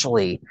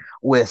 especially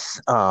with,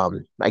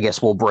 I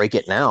guess we'll break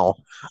it now,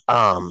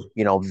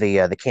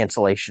 the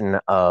cancellation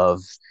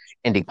of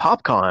Indy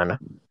PopCon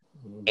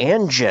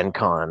and Gen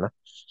Con.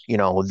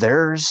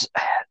 There's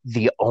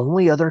the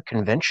only other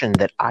convention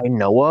that I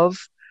know of.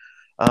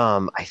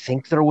 I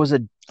think there was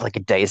a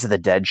Days of the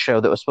Dead show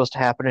that was supposed to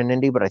happen in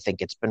Indy, but I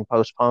think it's been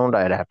postponed.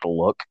 I'd have to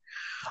look.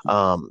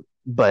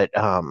 But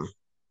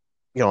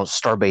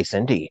Starbase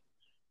Indy,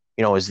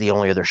 is the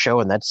only other show,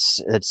 and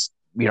that's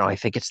I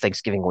think it's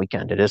Thanksgiving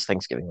weekend. It is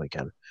Thanksgiving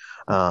weekend.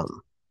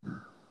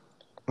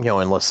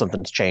 Unless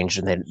something's changed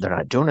and they're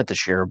not doing it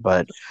this year,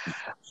 but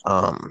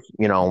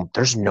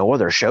there's no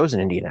other shows in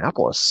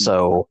Indianapolis,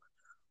 so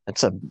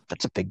that's a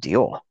big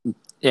deal.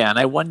 Yeah, and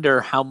I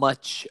wonder how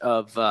much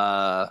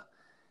that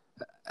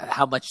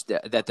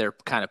they're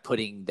kind of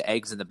putting the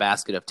eggs in the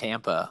basket of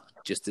Tampa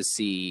just to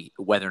see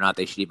whether or not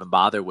they should even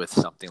bother with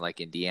something like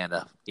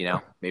Indiana.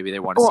 Maybe they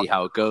want to see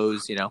how it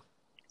goes.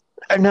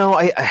 No,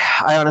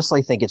 I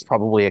honestly think it's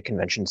probably a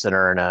convention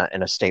center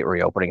and a state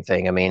reopening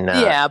thing. I mean,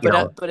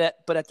 but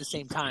at the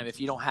same time, if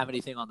you don't have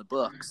anything on the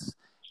books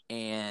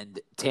and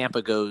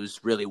Tampa goes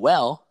really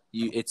well,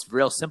 it's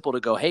real simple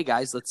to go, hey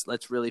guys,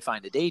 let's really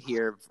find a date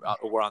here.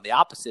 Or on the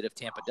opposite, if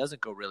Tampa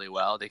doesn't go really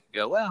well, they can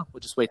go, well, we'll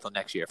just wait till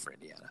next year for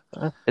Indiana.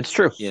 It's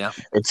true.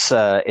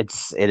 It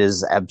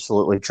is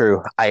absolutely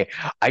true. I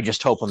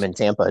just hope I'm in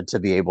Tampa to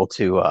be able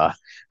to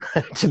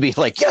to be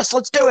like, yes,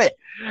 let's do it.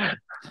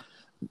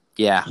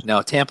 Yeah,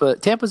 no,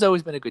 Tampa's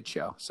always been a good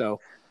show. So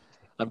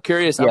I'm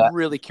curious. Yeah. I'm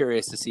really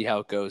curious to see how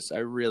it goes. I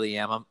really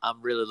am.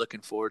 I'm really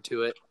looking forward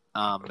to it.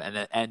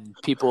 And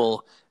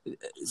people,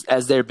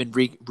 as they've been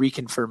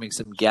reconfirming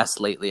some guests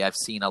lately, I've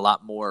seen a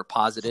lot more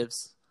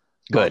positives.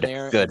 Good.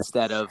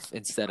 Instead of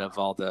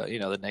all the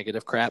the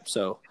negative crap.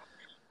 So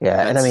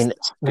yeah, and I mean,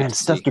 man,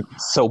 stuff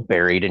gets so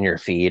buried in your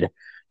feed.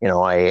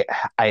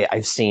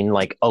 I've seen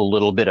like a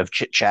little bit of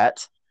chit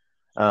chat,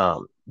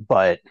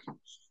 but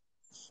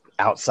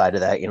outside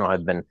of that,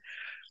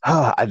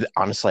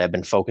 I've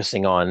been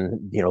focusing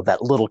on,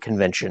 that little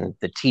convention,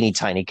 the teeny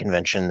tiny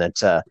convention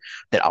that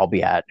I'll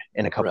be at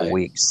in a couple of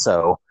weeks.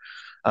 So,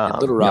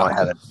 Little Rock. I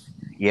haven't.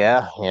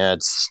 Yeah.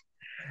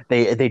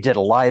 They did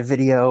a live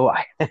video.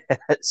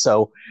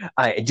 So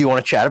do you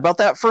want to chat about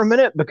that for a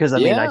minute? Because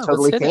I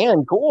totally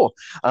can. Cool.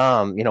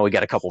 We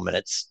got a couple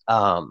minutes.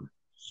 I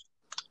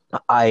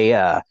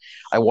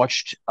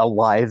watched a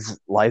live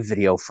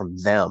video from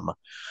them.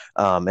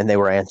 And they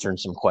were answering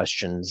some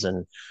questions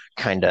and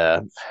kind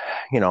of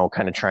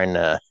trying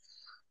to,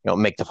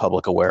 make the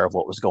public aware of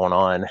what was going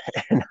on.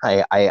 And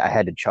I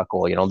had to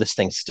chuckle, this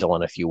thing's still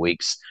in a few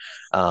weeks.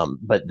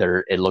 But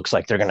it looks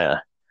like they're going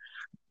to,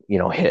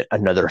 hit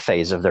another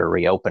phase of their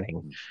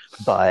reopening.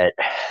 But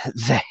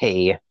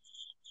they,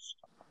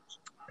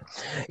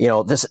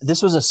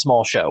 this was a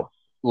small show.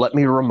 Let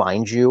me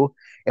remind you.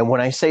 And when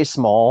I say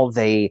small,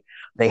 they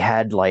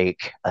had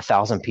like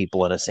 1,000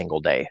 people in a single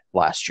day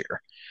last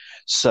year.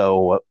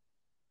 So,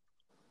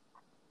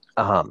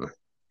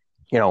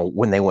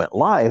 when they went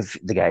live,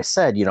 the guy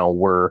said,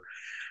 we're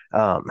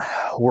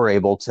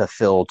able to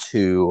fill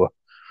to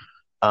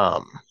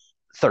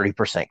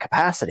 30%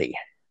 capacity.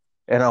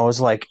 And I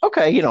was like,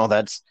 okay,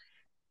 that's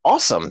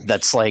awesome.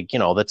 That's like,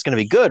 that's going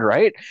to be good,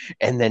 right?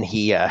 And then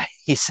he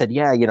said,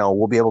 yeah,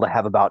 we'll be able to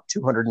have about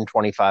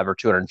 225 or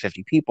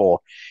 250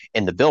 people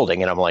in the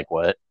building. And I'm like,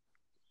 what?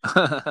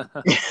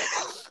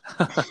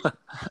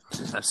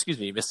 Excuse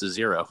me, you missed a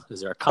zero.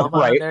 Is there a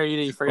comma in there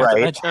you forgot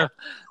to mention?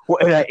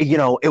 Well,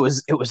 it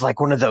was like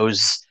one of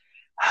those.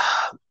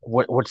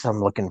 What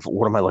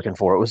am I looking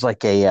for? It was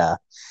like a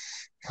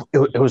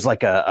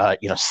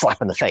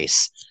slap in the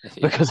face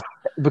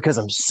because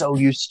I'm so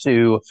used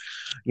to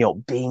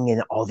being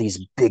in all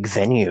these big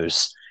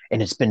venues,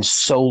 and it's been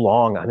so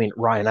long. I mean,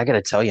 Ryan, I got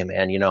to tell you,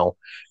 man,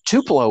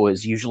 Tupelo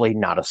is usually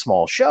not a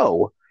small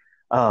show.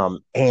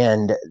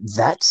 And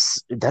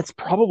that's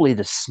probably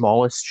the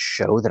smallest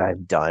show that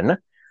I've done.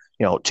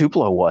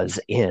 Tupelo was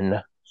in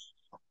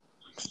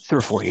 3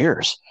 or 4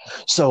 years.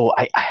 So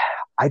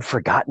I'd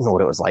forgotten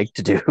what it was like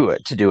to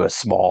do a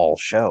small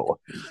show.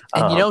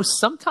 And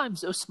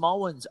sometimes those small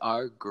ones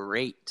are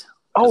great.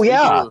 Oh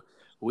yeah.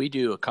 We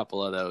do a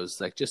couple of those,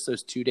 like just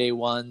those 2-day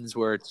ones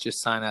where it's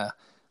just kind of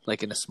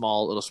like in a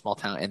small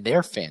town, and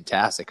they're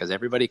fantastic because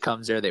everybody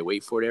comes there. They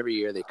wait for it every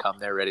year. They come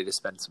there ready to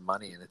spend some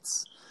money, and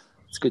it's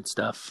good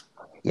stuff.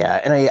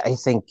 Yeah, and I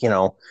think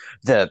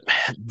the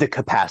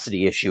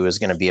capacity issue is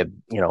going to be a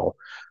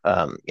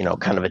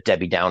kind of a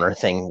Debbie Downer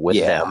thing with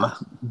them,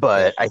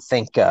 but I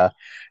think I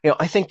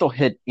think they'll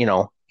hit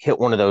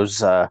one of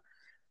those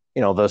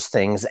those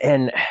things,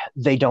 and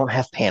they don't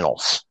have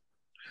panels.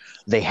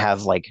 They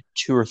have like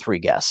 2 or 3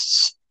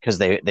 guests because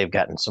they've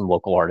gotten some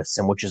local artists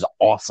in, which is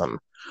awesome.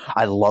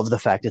 I love the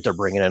fact that they're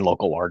bringing in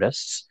local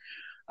artists.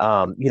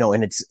 And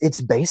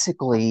it's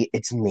basically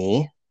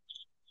me,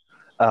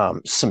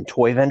 some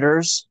toy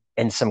vendors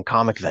and some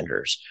comic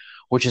vendors,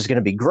 which is going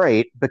to be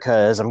great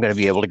because I'm going to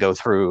be able to go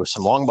through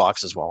some long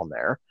boxes while I'm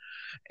there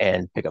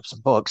and pick up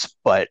some books,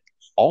 but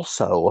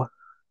also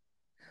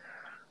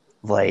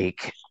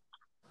like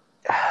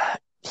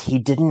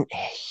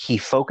he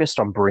focused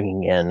on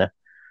bringing in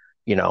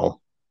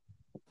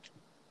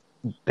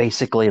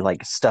basically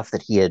like stuff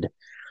that he had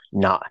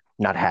not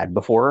had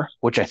before,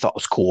 which I thought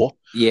was cool.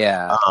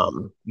 Yeah.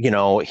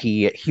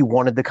 He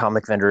wanted the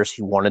comic vendors,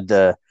 he wanted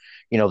the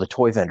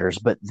toy vendors,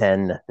 but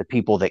then the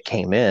people that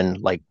came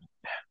in, like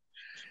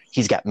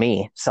he's got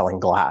me selling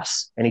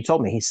glass, and he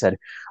told me, he said,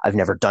 I've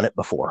never done it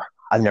before.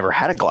 I've never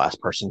had a glass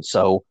person,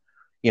 so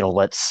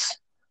let's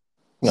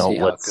see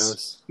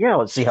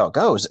how it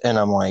goes. And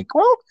I'm like,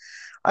 well,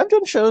 I've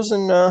done shows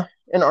in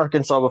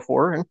Arkansas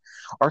before, and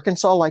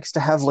Arkansas likes to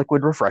have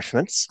liquid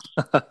refreshments.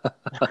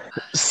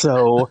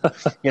 So,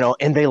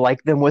 and they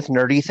like them with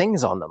nerdy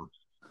things on them.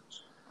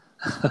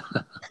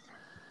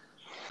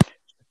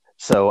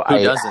 So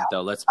who doesn't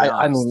though? Let's be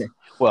honest.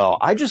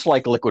 I just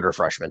like liquid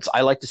refreshments.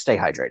 I like to stay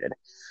hydrated.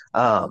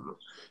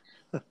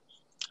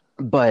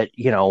 But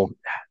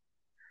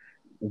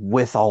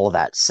with all of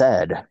that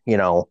said,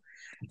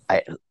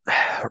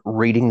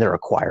 reading the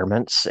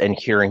requirements and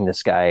hearing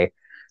this guy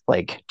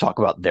like talk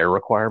about their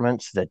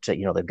requirements that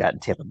they've got in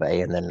Tampa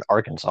Bay and then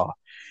Arkansas,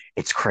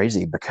 it's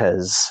crazy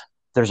because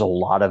there's a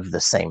lot of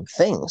the same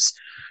things.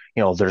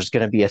 There's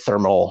going to be a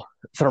thermal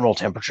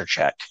temperature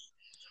check.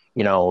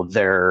 They've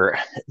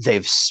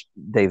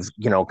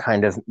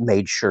kind of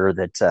made sure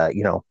that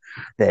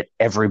that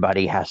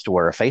everybody has to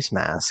wear a face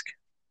mask.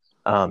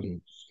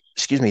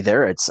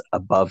 There it's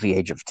above the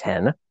age of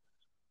 10.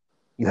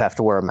 You have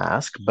to wear a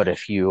mask, but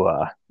if you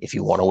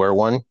want to wear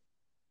one,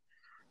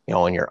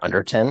 and you're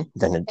under 10,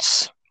 then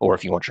or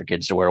if you want your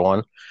kids to wear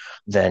one,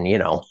 then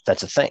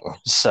that's a thing.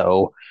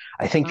 So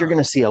I think you're going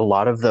to see a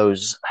lot of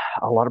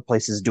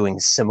places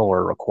doing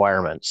similar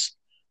requirements,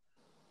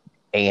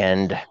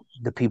 and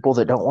the people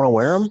that don't want to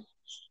wear them,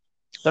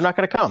 they're not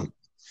going to come.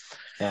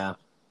 Yeah.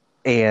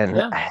 And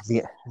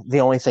the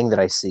only thing that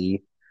I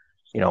see,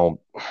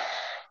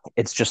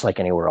 it's just like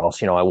anywhere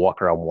else. I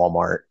walk around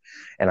Walmart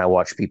and I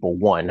watch people,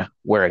 one,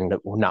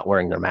 not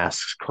wearing their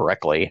masks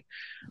correctly,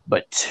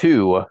 but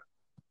 2,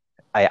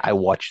 I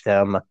watch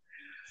them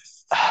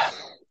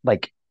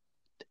like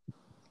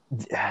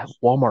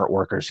Walmart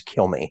workers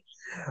kill me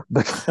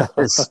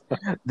because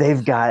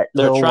they've got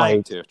they're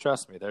trying to,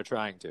 trust me, they're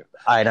trying to.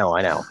 I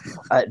know.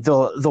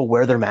 They'll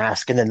wear their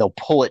mask and then they'll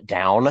pull it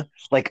down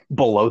like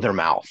below their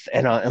mouth,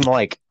 and I'm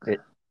like,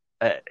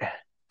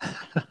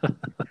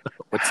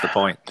 what's the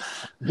point?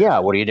 Yeah,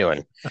 what are you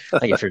doing?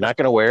 Like, if you're not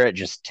going to wear it,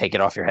 just take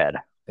it off your head.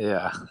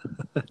 Yeah,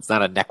 it's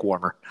not a neck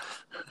warmer.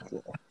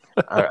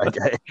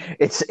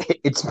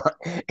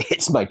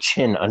 It's my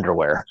chin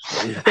underwear.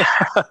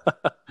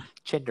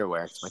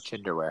 Chinderwear. It's my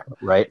chinderwear.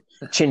 Right?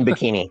 Chin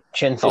bikini.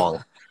 Chin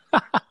thong.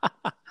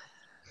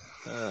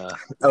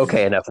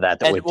 Okay, enough of that.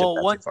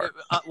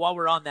 While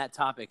we're on that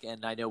topic,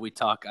 and I know we've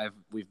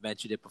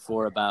mentioned it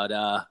before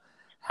about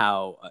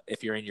how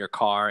if you're in your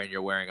car and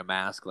you're wearing a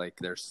mask, like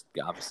there's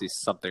obviously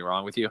something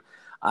wrong with you.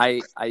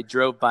 I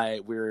drove by,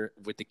 we were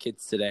with the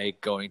kids today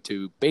going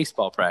to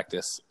baseball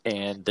practice,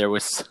 and there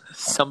was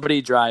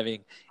somebody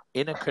driving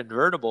in a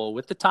convertible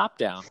with the top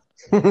down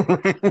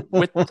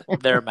with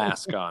their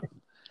mask on.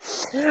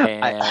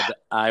 And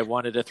I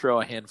wanted to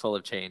throw a handful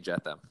of change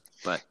at them,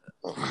 but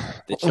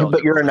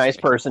you're a nice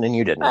person and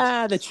you didn't.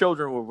 The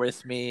children were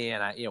with me,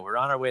 and we're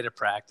on our way to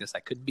practice. I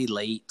couldn't be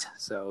late,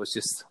 so it was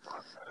just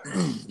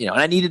and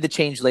I needed to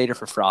change later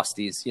for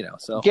Frosties,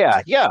 so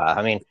yeah.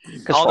 I mean,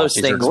 all those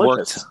things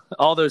worked.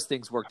 All those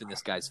things worked in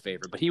this guy's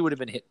favor, but he would have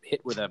been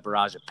hit with a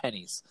barrage of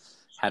pennies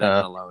had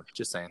I been alone.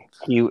 Just saying.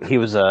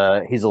 He's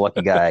a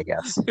lucky guy, I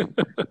guess.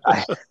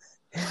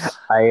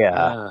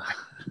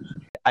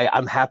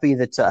 I'm happy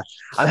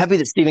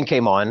that Steven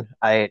came on.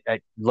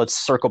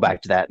 Let's circle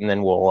back to that, and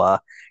then we'll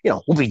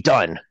be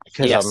done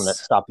because I'm going to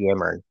stop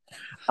yammering.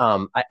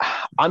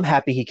 I'm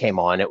happy he came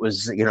on. It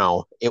was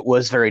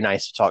very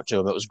nice to talk to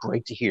him. It was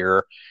great to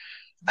hear.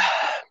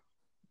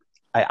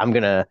 I'm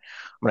gonna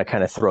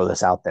kind of throw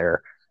this out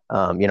there.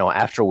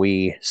 After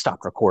we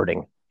stopped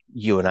recording,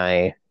 you and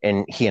I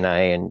and he and I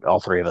and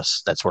all 3 of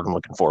us, that's what I'm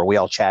looking for. We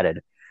all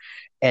chatted,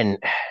 And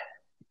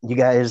you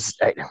guys,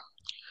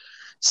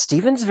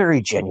 Steven's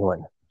very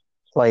genuine.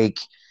 Like,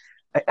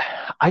 I,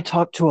 I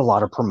talk to a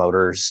lot of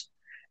promoters,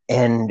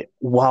 and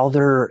while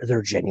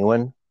they're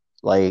genuine,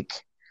 like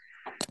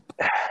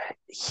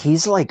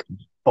he's like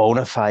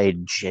bona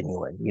fide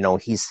genuine.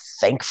 He's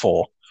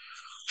thankful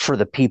for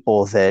the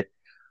people that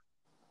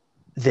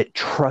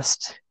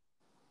trust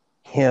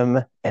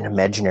him and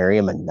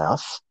Imaginarium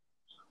enough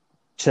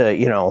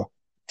to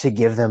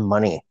give them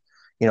money,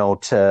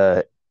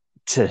 to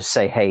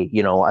say, hey,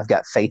 I've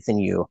got faith in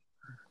you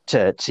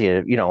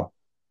to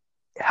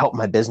help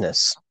my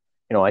business.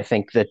 I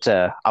think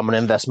that I'm going to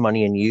invest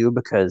money in you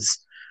because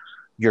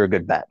you're a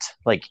good bet.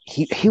 Like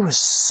he was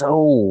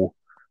so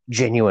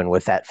genuine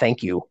with that.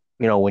 Thank you.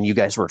 When you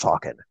guys were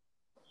talking.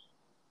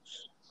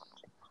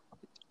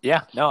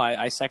 Yeah, no,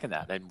 I second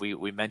that. And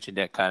we mentioned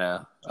it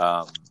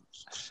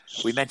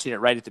we mentioned it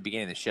right at the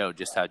beginning of the show,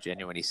 just how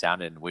genuine he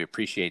sounded. And we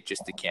appreciate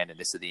just the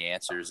candidness of the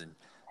answers and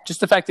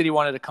just the fact that he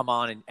wanted to come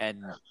on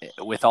and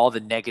with all the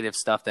negative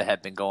stuff that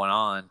had been going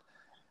on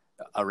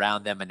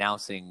around them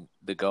announcing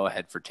the go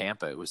ahead for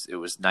Tampa, it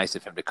was nice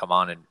of him to come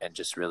on and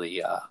just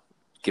really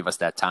give us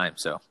that time.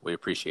 So we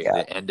appreciate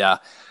it. And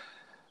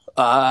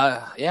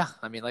I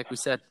mean, like we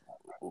said,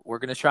 we're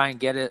going to try and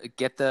get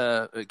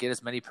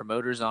as many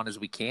promoters on as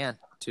we can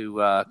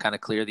to kind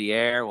of clear the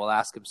air. We'll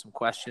ask them some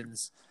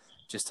questions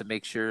just to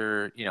make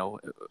sure,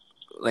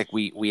 like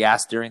we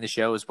asked during the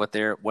show, is what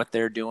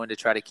they're doing to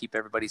try to keep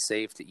everybody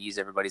safe, to ease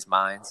everybody's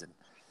minds. And,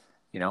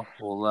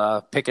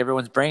 we'll pick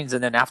everyone's brains.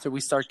 And then after we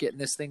start getting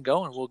this thing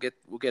going, we'll get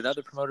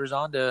other promoters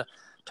on to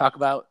talk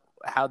about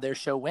how their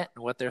show went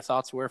and what their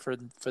thoughts were for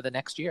the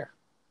next year.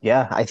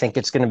 Yeah, I think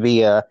it's going to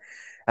be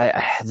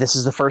this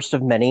is the first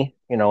of many.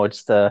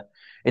 It's the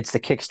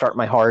Kickstart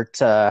My Heart,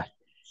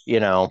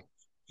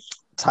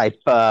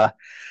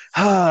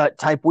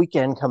 type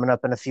weekend coming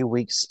up in a few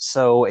weeks.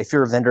 So if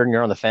you're a vendor and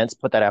you're on the fence,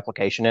 put that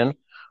application in.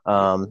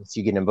 If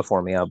you get in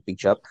before me, I'll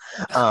beat you up.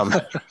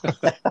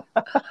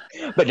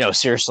 But no,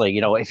 seriously,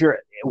 if you're,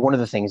 one of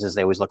the things is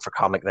they always look for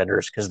comic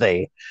vendors because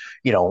they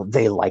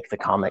like the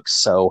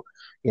comics. So,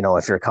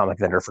 if you're a comic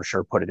vendor, for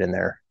sure, put it in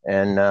there.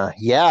 And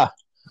yeah,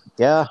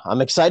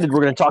 I'm excited.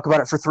 We're going to talk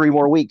about it for 3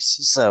 more weeks.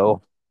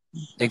 So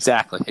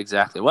exactly.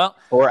 Well,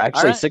 or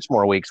actually 6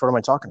 more weeks. What am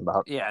I talking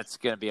about? Yeah, it's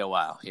going to be a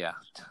while. Yeah.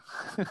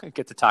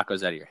 Get the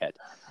tacos out of your head.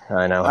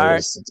 I know.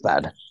 It's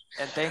bad.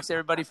 And thanks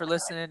everybody for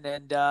listening.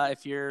 And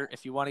if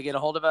you want to get a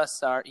hold of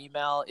us, our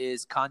email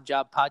is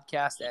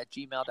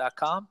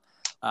conjobpodcast@gmail.com.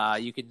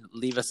 You can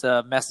leave us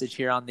a message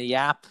here on the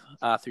app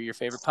through your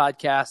favorite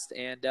podcast,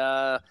 and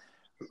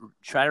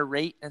try to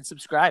rate and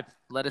subscribe.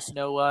 Let us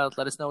know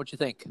what you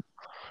think.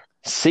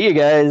 See you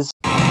guys.